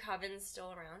 Is the coven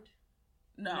still around?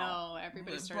 No,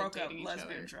 everybody started dating each other.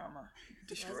 Lesbian drama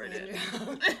destroyed it.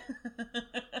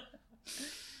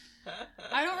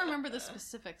 I don't remember the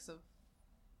specifics of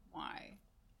why.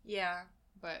 Yeah,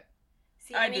 but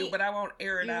I do, but I won't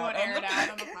air it out on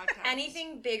the podcast.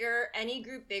 Anything bigger, any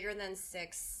group bigger than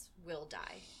 6 will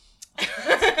die.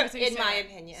 In my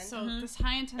opinion. So this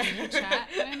high intensity chat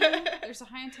that I'm in, there's a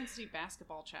high intensity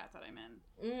basketball chat that I'm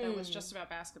in that was just about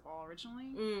basketball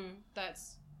originally.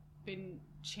 That's been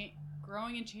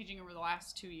growing and changing over the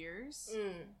last 2 years.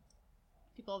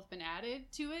 People have been added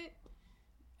to it,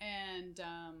 and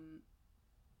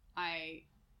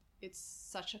it's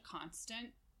such a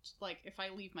constant. Like, if I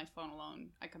leave my phone alone,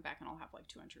 I come back and I'll have like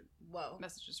 200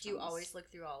 messages. Do you always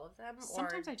look through all of them?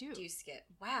 Sometimes I do. Do you skip?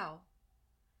 Wow.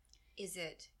 Is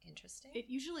it interesting? It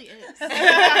usually is.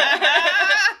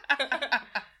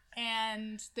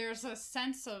 And there's a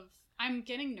sense of, I'm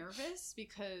getting nervous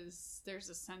because there's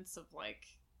a sense of like,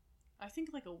 I think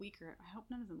like a week, or I hope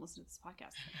none of them listen to this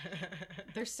podcast.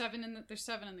 There's seven in the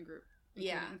group,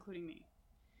 including me.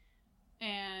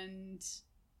 And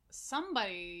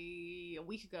somebody a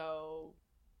week ago,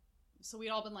 so we'd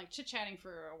all been like chit-chatting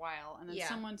for a while, and then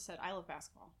someone said, I love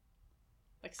basketball.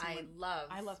 Like I love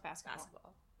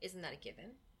basketball. Isn't that a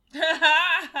given?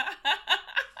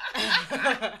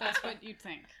 That's what you'd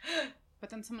think. But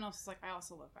then someone else was like, I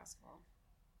also love basketball.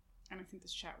 And I think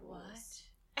this chat rules.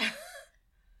 What?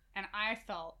 And I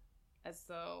felt as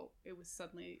though it was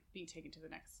suddenly being taken to the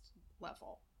next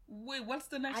level. Wait, what's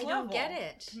the next level? I don't get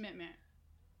it. Commitment.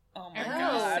 Oh my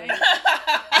God.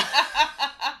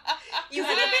 You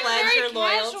had to pledge your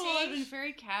loyalty? I've been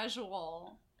very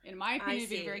casual. In my opinion,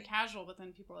 being very casual, but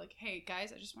then people are like, hey,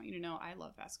 guys, I just want you to know I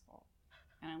love basketball.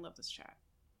 And I love this chat.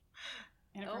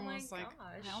 And everyone was like,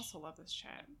 I also love this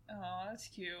chat. Oh, that's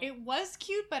cute. It was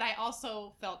cute, but I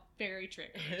also felt very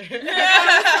triggered.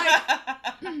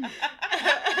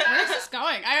 Where's this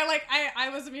going? I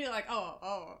was immediately like,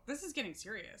 oh, this is getting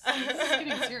serious. This is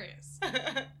getting serious.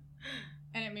 And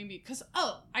it made me, because,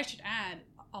 I should add,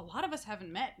 a lot of us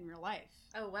haven't met in real life.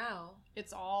 Oh, wow.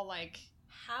 It's all like...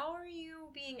 How are you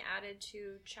being added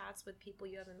to chats with people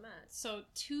you haven't met? So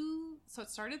it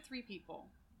started 3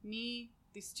 people. Me,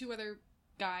 these 2 other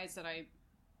guys that I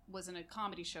was in a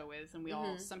comedy show with, and we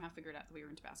all somehow figured out that we were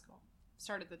into basketball.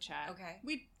 Started the chat. Okay.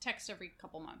 We'd text every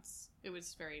couple months. It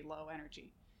was very low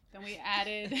energy. Then we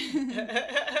added...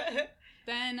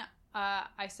 Then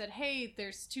I said, hey,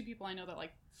 there's 2 people I know that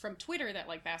like from Twitter that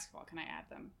like basketball. Can I add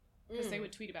them? Because they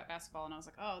would tweet about basketball, and I was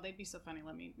like, oh, they'd be so funny.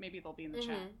 Maybe they'll be in the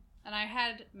chat. And I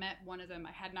had met one of them.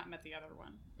 I had not met the other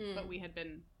one, but we had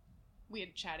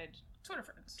chatted Twitter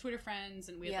friends,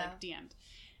 and we had like DM'd.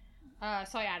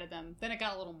 So I added them. Then it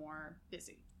got a little more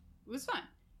busy. It was fun.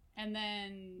 And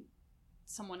then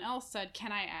someone else said,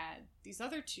 can I add these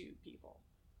other 2 people?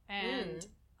 And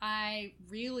I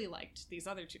really liked these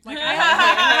other 2. Like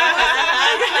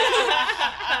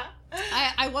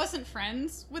I wasn't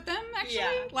friends with them, actually.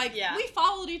 We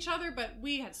followed each other, but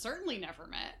we had certainly never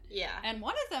met. Yeah. And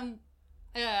one of them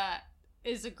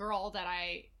is a girl that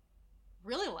I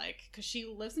really like, because she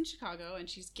lives in Chicago, and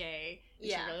she's gay, and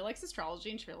she really likes astrology,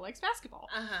 and she really likes basketball.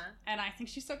 And I think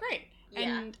she's so great.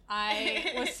 And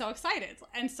I was so excited.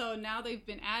 And so now they've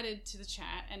been added to the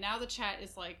chat, and now the chat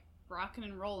is, like, rocking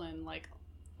and rolling, like,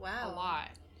 a lot.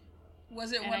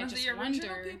 Was it one of the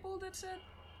original people that said,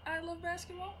 I love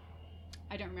basketball?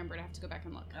 I don't remember. I'd have to go back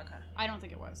and look. Okay. I don't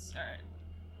think it was. All right.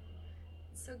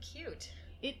 So cute.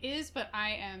 It is, but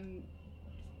I am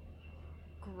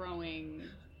growing.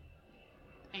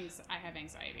 I have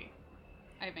anxiety.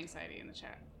 I have anxiety in the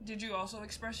chat. Did you also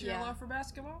express your love for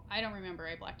basketball? I don't remember.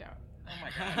 I blacked out. Oh my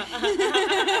God.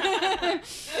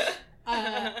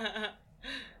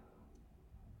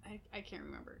 I can't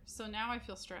remember. So now I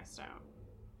feel stressed out.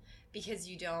 Because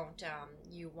you don't,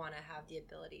 you want to have the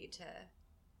ability to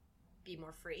be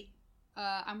more free?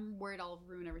 I'm worried I'll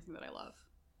ruin everything that I love.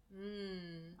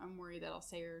 I'm worried that I'll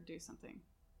say or do something.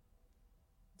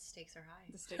 The stakes are high.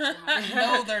 The stakes are high.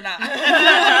 No, they're not.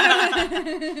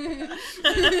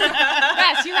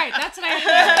 Yes, you're right. That's what I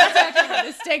feel about.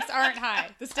 The stakes aren't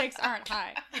high. The stakes aren't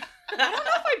high. I don't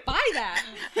know if I buy that.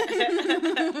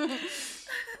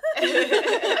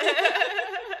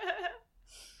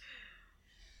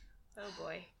 Oh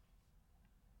boy.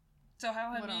 So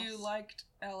how have you liked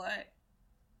LA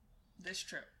this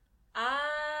trip? I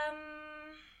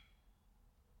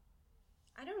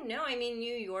don't know. I mean,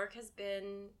 New York has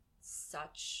been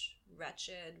such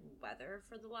wretched weather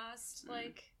for the last,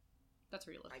 that's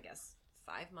where you live. I guess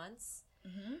 5 months.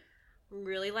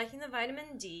 Really liking the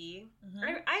vitamin D.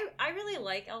 I really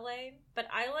like LA, but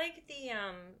I like the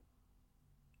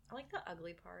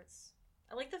ugly parts.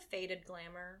 I like the faded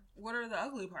glamour. What are the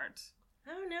ugly parts?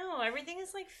 I don't know. Everything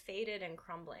is like faded and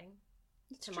crumbling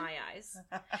to my eyes.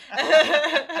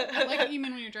 Like, you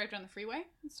mean when you drive down the freeway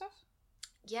and stuff?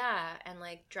 Yeah, and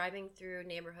like driving through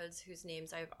neighborhoods whose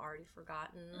names I've already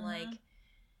forgotten,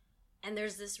 and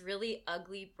there's this really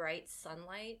ugly bright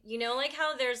sunlight. You know, like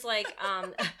how there's like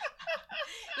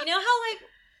you know how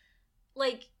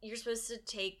like you're supposed to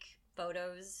take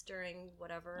photos during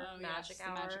whatever magic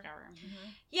hour. The magic hour.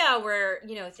 Yeah, where,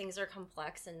 you know, things are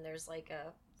complex and there's like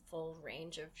a full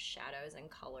range of shadows and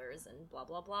colors and blah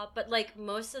blah blah. But like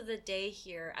most of the day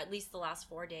here, at least the last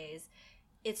 4 days,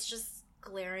 it's just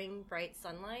glaring bright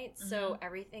sunlight, so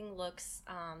everything looks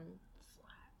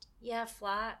Yeah,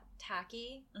 flat,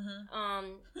 tacky.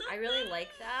 I really like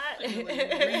that.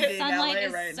 Sunlight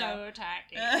is right so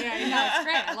tacky. Yeah, it's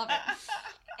great. I love it.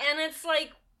 And it's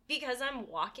like, because I'm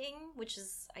walking, which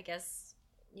is, I guess,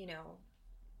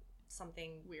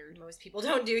 something weird most people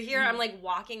don't do here. I'm like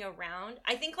walking around.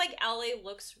 I think like LA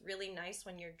looks really nice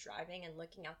when you're driving and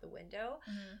looking out the window.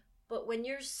 But when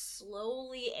you're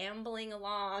slowly ambling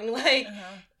along, like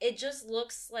it just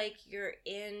looks like you're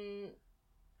in,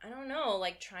 I don't know,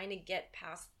 like trying to get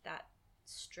past that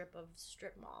strip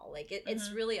mall. Like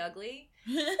it's really ugly.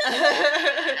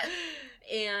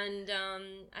 And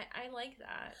I like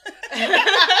that.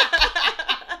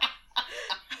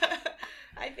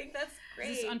 I think that's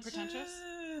great. Is this unpretentious?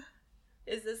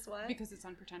 Is this what? Because it's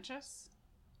unpretentious?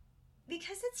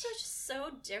 Because it's just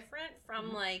so different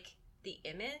from like the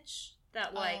image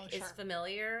that like is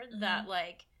familiar, that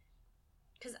like,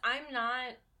 because I'm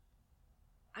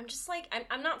just like,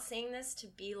 I'm not saying this to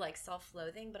be like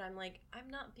self-loathing, but I'm like, I'm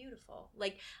not beautiful.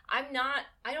 Like I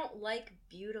don't like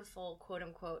beautiful quote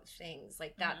unquote things.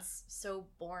 Like that's so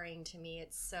boring to me.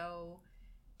 It's so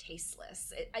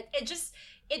tasteless. It just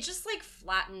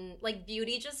like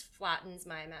beauty just flattens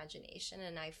my imagination,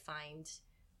 and I find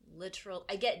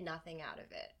I get nothing out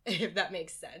of it, if that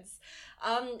makes sense.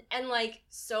 And like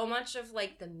so much of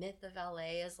like the myth of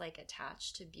LA is like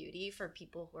attached to beauty for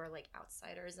people who are like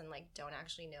outsiders and like don't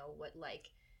actually know what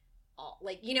like all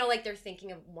like like they're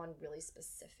thinking of one really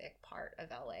specific part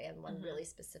of LA and one really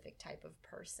specific type of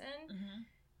person.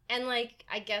 And like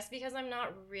I guess because I'm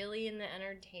not really in the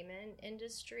entertainment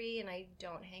industry and I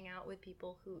don't hang out with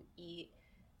people who eat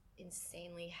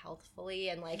insanely healthfully,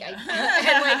 and like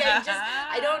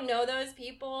I don't know those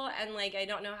people, and like I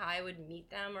don't know how I would meet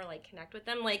them or like connect with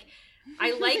them. Like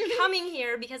I like coming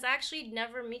here because I actually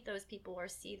never meet those people or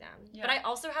see them. But I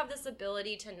also have this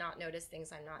ability to not notice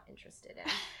things I'm not interested in.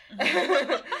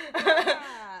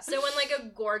 So when like a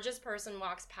gorgeous person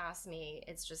walks past me,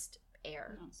 it's just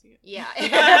air. I don't see it. Yeah.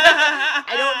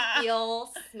 I don't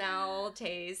feel, smell,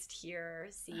 taste, hear,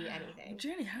 see anything.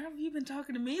 Jenny, how have you been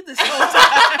talking to me this whole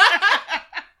time?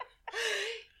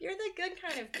 You're the good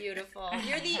kind of beautiful.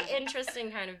 You're the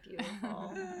interesting kind of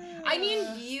beautiful. I mean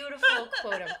beautiful,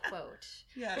 quote unquote.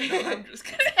 Yeah, no, I'm just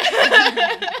kidding.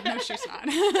 No, she's not.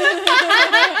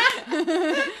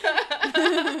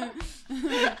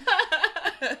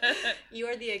 You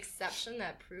are the exception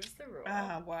that proves the rule.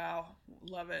 Wow.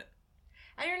 Love it.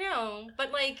 I don't know,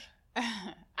 but like,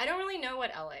 I don't really know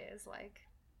what LA is like.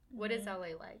 What is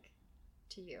LA like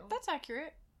to you? That's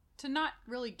accurate. To not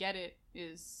really get it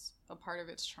is a part of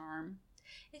its charm.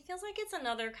 It feels like it's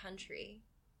another country.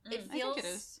 It feels, I think it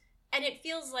is. And it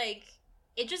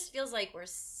just feels like we're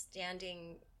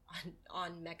standing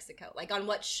on Mexico, like on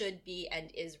what should be and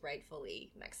is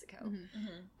rightfully Mexico.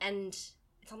 And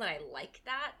it's not that I like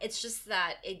that. It's just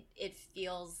that it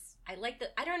feels, I like the,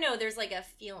 I don't know, there's like a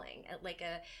feeling,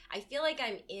 I feel like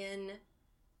I'm in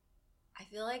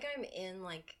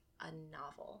like a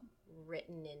novel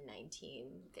written in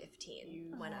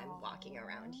 1915 when I'm walking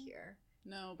around here.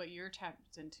 No, but you're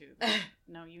tapped into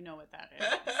no, you know what that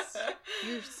is.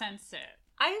 You sense it.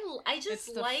 I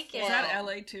just like it. Is that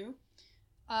LA too?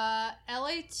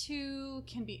 LA 2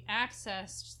 can be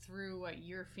accessed through what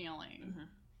you're feeling.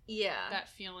 Yeah. That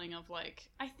feeling of like,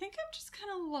 I think I'm just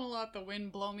kind of gonna let the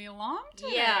wind blow me along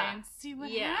today and see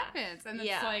what happens. And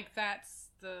it's like, that's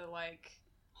the like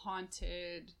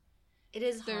haunted. It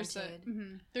is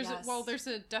haunted. There's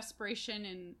a desperation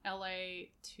in LA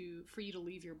for you to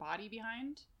leave your body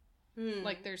behind.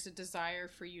 Like there's a desire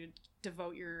for you to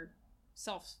devote your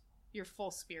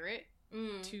full spirit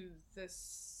to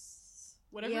this,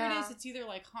 whatever it is. It's either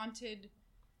like haunted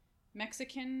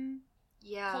Mexican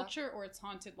culture or it's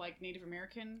haunted like Native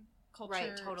American culture.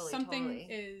 Right, totally. Something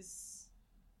is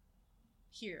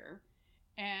here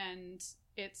and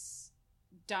it's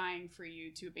dying for you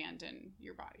to abandon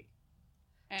your body.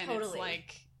 And it's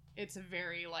like, it's a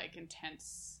very like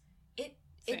intense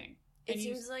thing. It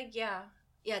seems like,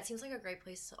 it seems like a great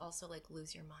place to also like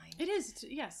lose your mind. It is,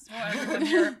 yes. Well, everyone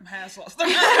here has lost their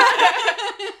mind.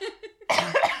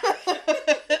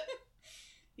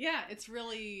 Yeah, it's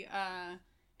really,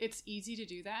 it's easy to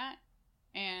do that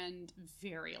and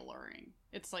very alluring.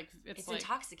 It's like, it's like,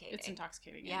 intoxicating. It's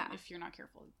intoxicating. Yeah. And if you're not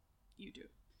careful, you do.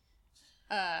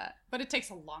 But it takes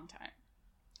a long time.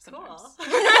 Sometimes. Cool.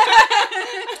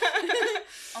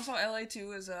 Also, LA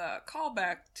 2 is a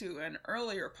callback to an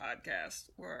earlier podcast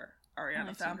where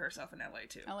Ariana found herself in LA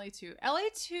 2. LA 2. LA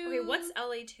 2. Okay, what's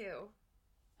LA 2?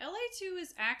 LA 2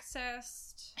 is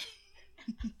accessed.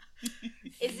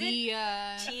 Is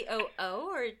it TOO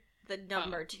or the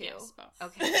number 2? Yes, both.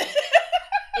 Okay.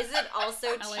 Is it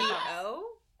also TO?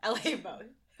 LA both.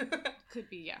 Could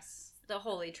be, yes. The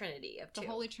Holy Trinity of two. The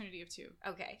Holy Trinity of two.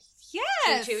 Okay.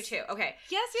 Yes! Two. Okay.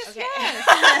 Yes, Okay. yes.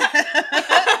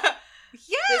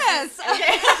 Yes!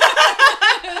 Okay.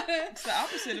 It's the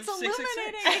opposite of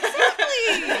 666. Exactly!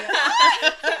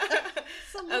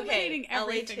 It's illuminating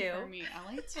everything LA2. for me.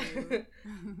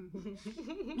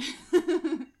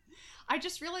 LA2. I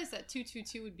just realized that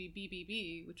 222 would be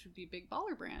BBB, which would be Big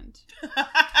Baller Brand.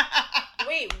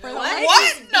 Wait, For what?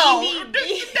 What? No! BBB.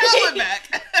 Dial it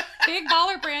back. Big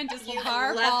Baller Brand is You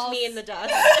LeVar left Ball's... me in the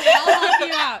dust. I'll help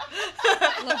you out.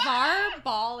 LeVar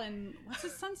Ball and... What's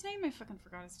his son's name? I fucking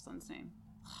forgot his son's name.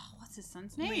 What's his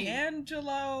son's name?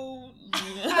 Leangelo.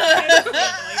 You're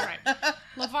right.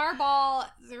 LeVar Ball,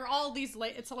 they're all these...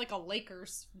 It's like a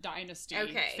Lakers dynasty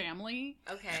family.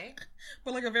 Okay.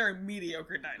 But like a very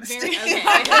mediocre dynasty. Okay.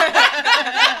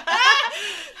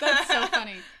 That's so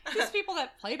funny. These people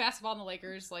that play basketball in the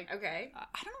Lakers, like... Okay.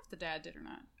 I don't know if the dad did or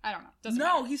not. I don't know. Doesn't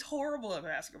No, matter. he's horrible at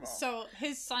basketball. So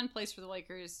his son plays for the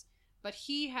Lakers, but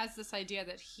he has this idea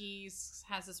that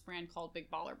has this brand called Big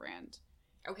Baller Brand.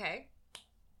 Okay.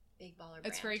 Big Baller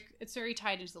Brand. It's very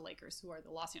tied into the Lakers, who are the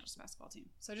Los Angeles basketball team.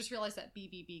 So I just realized that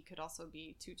BBB could also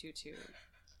be 222.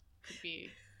 Could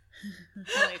be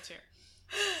LA2.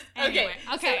 Anyway,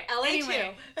 okay. So LA2.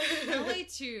 Anyway,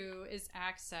 LA2 is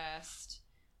accessed.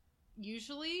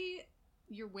 Usually,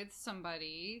 you're with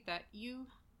somebody that you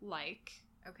like.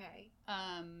 Okay.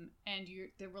 And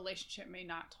the relationship may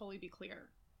not totally be clear.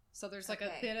 So there's like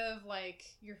a bit of like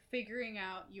you're figuring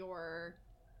out your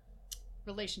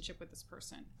relationship with this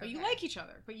person, but you like each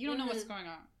other, but you don't know what's going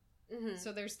on. Mm-hmm.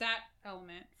 So there's that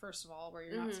element, first of all, where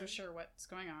you're not so sure what's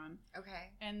going on. Okay.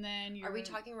 And then are we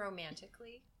talking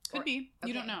romantically? Could be.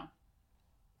 You don't know.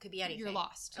 Could be anything. You're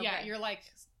lost. Okay. Yeah, you're like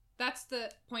that's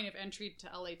the point of entry to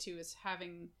LA2 is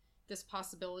having this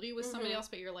possibility with somebody else,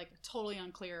 but you're like totally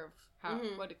unclear of how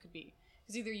what it could be.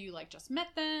 Because either you like just met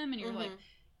them and you're like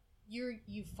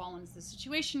you've fallen into the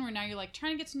situation where now you're like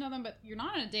trying to get to know them, but you're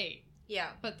not on a date.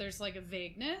 Yeah. But there's like a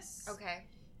vagueness. Okay.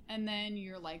 And then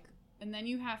you're like, and then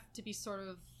you have to be sort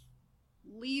of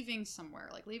leaving somewhere,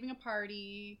 like leaving a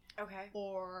party. Okay.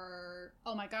 Or,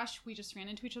 oh my gosh, we just ran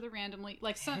into each other randomly.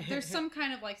 Like there's some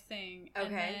kind of like thing.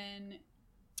 Okay. And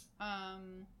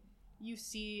then you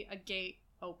see a gate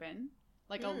open,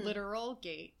 like a literal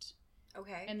gate.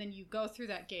 Okay. And then you go through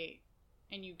that gate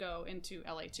and you go into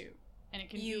LA2. And it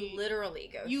can You literally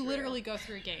go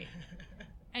through a gate.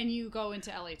 And you go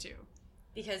into LA2.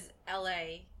 Because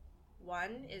LA1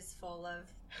 is full of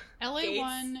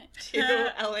LA1 to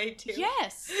LA2.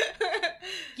 Yes.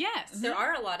 Yes. There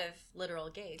are a lot of literal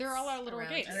gates. There are a lot of literal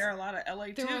gates. And there are a lot of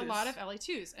LA2s. There are a lot of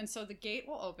LA2s. And so the gate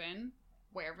will open,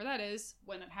 wherever that is.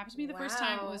 When it happened to me the first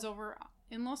time, it was over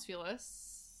in Los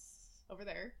Feliz. Over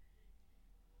there.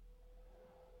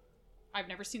 I've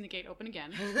never seen the gate open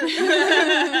again.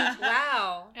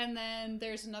 Wow. And then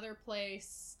there's another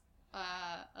place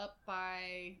up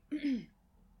by...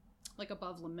 like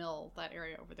above La Mille, that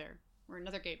area over there, where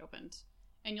another gate opened.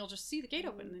 And you'll just see the gate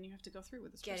open, and then you have to go through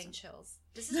with this Getting person. Chills.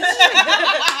 This is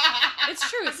It's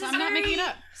true. I'm not making it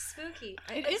up. Spooky.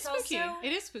 It is spooky.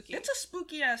 It is spooky. It's a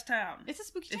spooky-ass town. It's a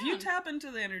spooky town. If you tap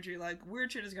into the energy, like,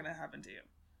 weird shit is gonna happen to you.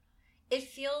 It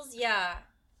feels,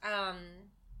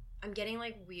 I'm getting,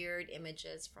 like, weird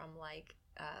images from, like,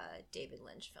 David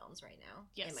Lynch films right now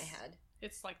in my head.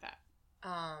 It's like that.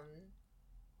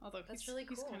 Although that's really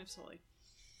cool. He's kind of silly.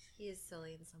 He is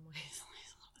silly in some ways.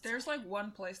 There's like one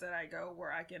place that I go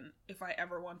where I can, if I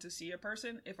ever want to see a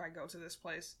person, if I go to this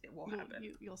place, it will happen.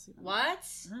 You'll see them. What?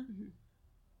 Mm-hmm.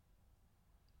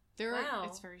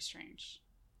 It's very strange.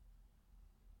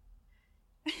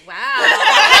 Wow.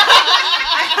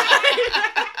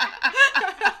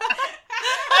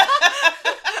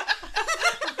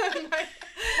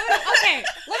 Okay,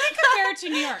 let me compare it to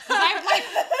New York.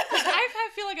 I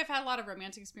feel like I've had a lot of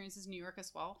romantic experiences in New York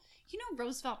as well. You know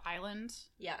Roosevelt Island?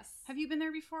 Yes. Have you been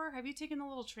there before? Have you taken the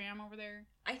little tram over there?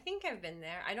 I think I've been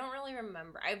there. I don't really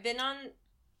remember. I've been on...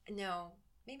 No.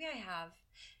 Maybe I have.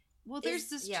 Well, there's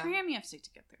this tram you have to take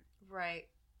to get there. Right.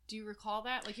 Do you recall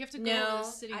that? Like, you have to go to the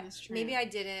city in this tram. Maybe I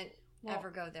didn't ever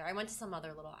go there. I went to some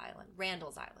other little island.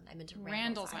 Randall's Island. I've been to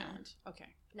Randall's Island.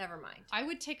 Okay. Never mind. I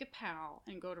would take a pal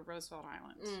and go to Roosevelt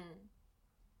Island.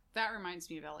 That reminds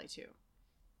me of LA too.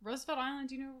 Roosevelt Island,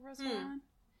 do you know Roosevelt Island?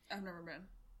 I've never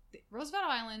been. Roosevelt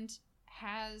Island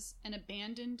has an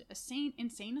abandoned insane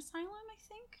asylum, I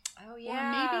think. Oh, yeah.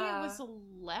 Or maybe it was a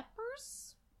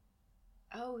lepers?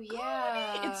 Oh,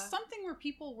 yeah. It's something where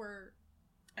people were...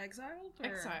 Exiled?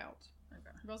 Exiled.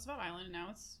 Okay. Roosevelt Island, and now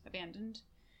it's abandoned.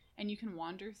 And you can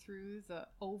wander through the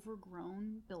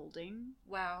overgrown building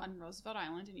on Roosevelt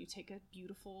Island, and you take a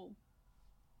beautiful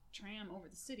tram over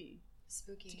the city.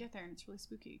 Spooky. To get there, and it's really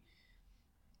spooky.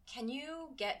 Can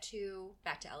you get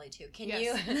back to LA too? Can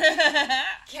yes.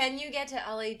 Can you get to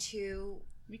LA too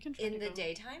we can try in to the go.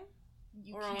 Daytime?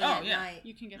 You or can. only at night?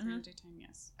 You can get there in the daytime,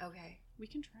 yes. Okay. We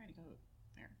can try to go there.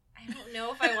 I don't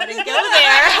know if I want to go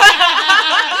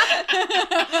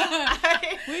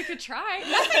there. We could try.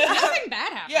 Nothing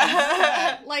bad happens.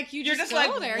 Yeah. Like you're just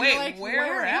go there. Wait, and you're like,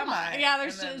 where am I? Yeah,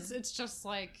 there's it's just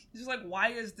like why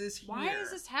is this here? Why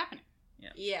is this happening?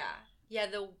 Yeah.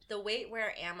 The wait,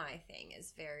 where am I thing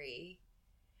is very.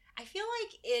 I feel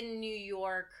like in New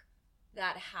York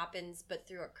that happens, but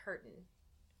through a curtain.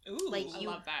 Ooh, like you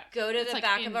I love that. go to it's the like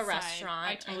back inside. of a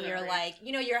restaurant totally and you're agree. like,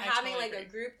 you're having totally like agree.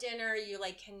 a group dinner, you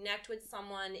like connect with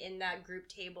someone in that group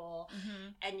table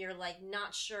and you're like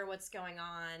not sure what's going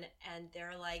on and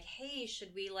they're like, hey,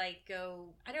 should we like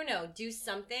go, I don't know, do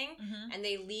something, and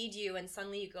they lead you and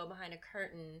suddenly you go behind a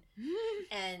curtain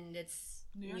and it's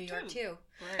New York too.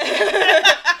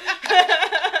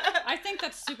 I think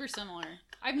that's super similar.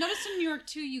 I've noticed in New York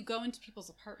too, you go into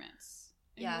people's apartments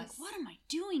and you're like, what am I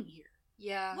doing here?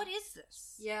 Yeah. What is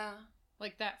this? Yeah.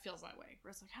 Like, that feels that way.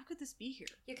 Where it's like, how could this be here?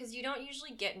 Yeah, because you don't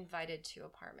usually get invited to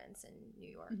apartments in New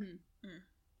York.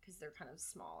 Because they're kind of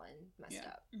small and messed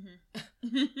up.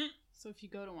 So if you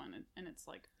go to one and it's,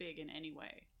 like, big in any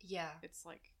way. Yeah. It's,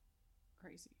 like,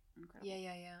 crazy. Incredible.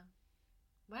 Yeah.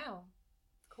 Wow.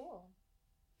 Cool.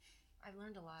 I've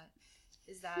learned a lot.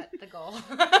 Is that the goal?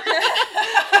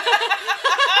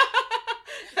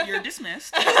 You're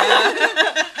dismissed.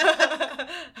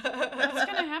 What's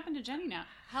going to happen to Jenny now?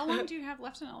 How long do you have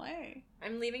left in LA?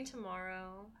 I'm leaving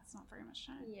tomorrow. That's not very much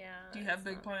time. Yeah. Do you have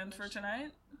big plans for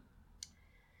tonight?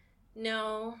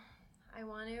 No. I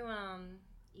want to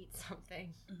eat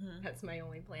something. That's my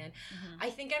only plan. I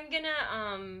think I'm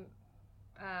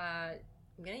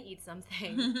gonna eat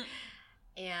something.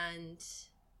 And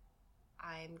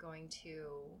I'm going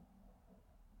to...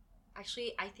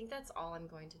 Actually, I think that's all I'm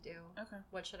going to do. Okay.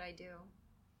 What should I do?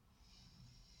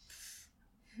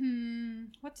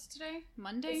 What's today?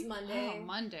 Monday? It's Monday. Oh,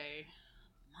 Monday.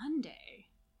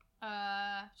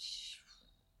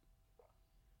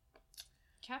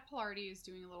 Kat Pilardi is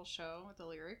doing a little show with the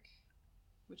Lyric,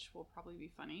 which will probably be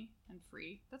funny and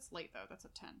free. That's late, though. That's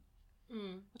at 10.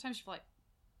 What time's your flight?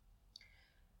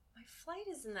 My flight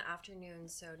is in the afternoon,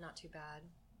 so not too bad.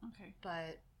 Okay.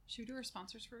 But... Should we do our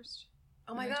sponsors first?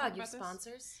 Oh my god, you have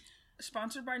sponsors?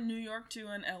 Sponsored by New York 2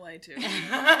 and LA 2.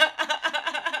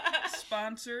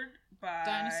 Sponsored by...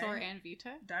 Dinosaur and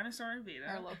Vita.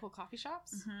 Our local coffee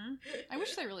shops. I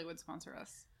wish they really would sponsor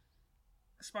us.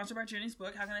 Sponsored by Jenny's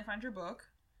book. How can I find your book?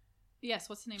 Yes,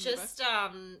 what's the name of the book?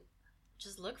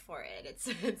 Just look for it.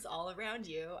 It's all around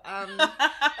you.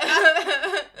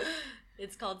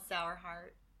 It's called Sour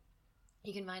Heart.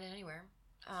 You can find it anywhere.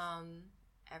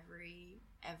 Every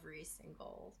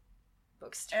single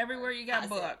bookstore. Everywhere you got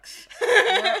books.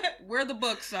 Where the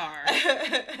books are.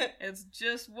 It's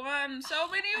just won so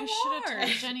many awards. I should have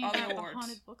told Jenny about the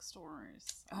haunted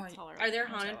bookstores. Are there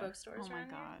haunted bookstores? Oh my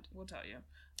god. We'll tell you.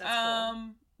 That's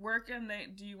cool. Where can they...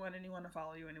 Do you want anyone to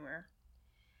follow you anywhere?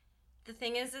 The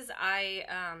thing is I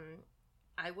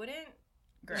wouldn't.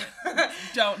 Great.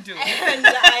 Don't do it. And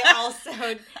I also...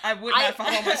 I would not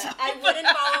follow myself. I wouldn't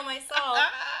follow myself.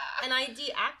 And I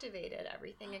deactivated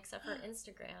everything except for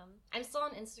Instagram. I'm still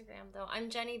on Instagram, though. I'm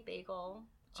Jenny Bagel.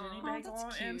 Jenny Bagel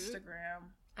on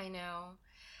Instagram. I know.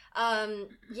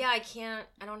 Yeah, I can't...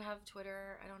 I don't have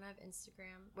Twitter. I don't have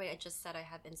Instagram. Wait, I just said I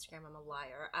have Instagram. I'm a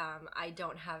liar. I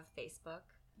don't have Facebook.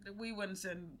 We wouldn't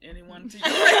send anyone to you.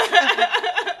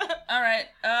 All right.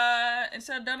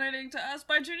 Instead of donating to us,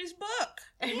 buy Judy's book.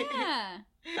 Yeah.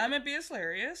 I'm at Be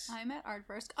Hilarious. I'm at Art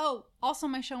First. Oh, also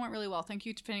my show went really well. Thank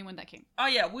you to anyone that came. Oh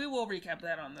yeah, we will recap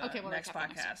that on the next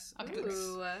podcast.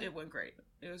 Okay. It went great.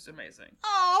 It was amazing.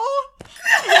 Oh.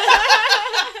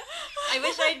 I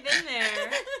wish I'd been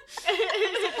there.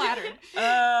 I'm so flattered.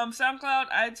 SoundCloud,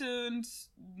 iTunes.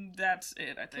 That's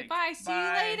it. I think. Goodbye. See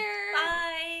you later.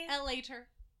 Bye. Later.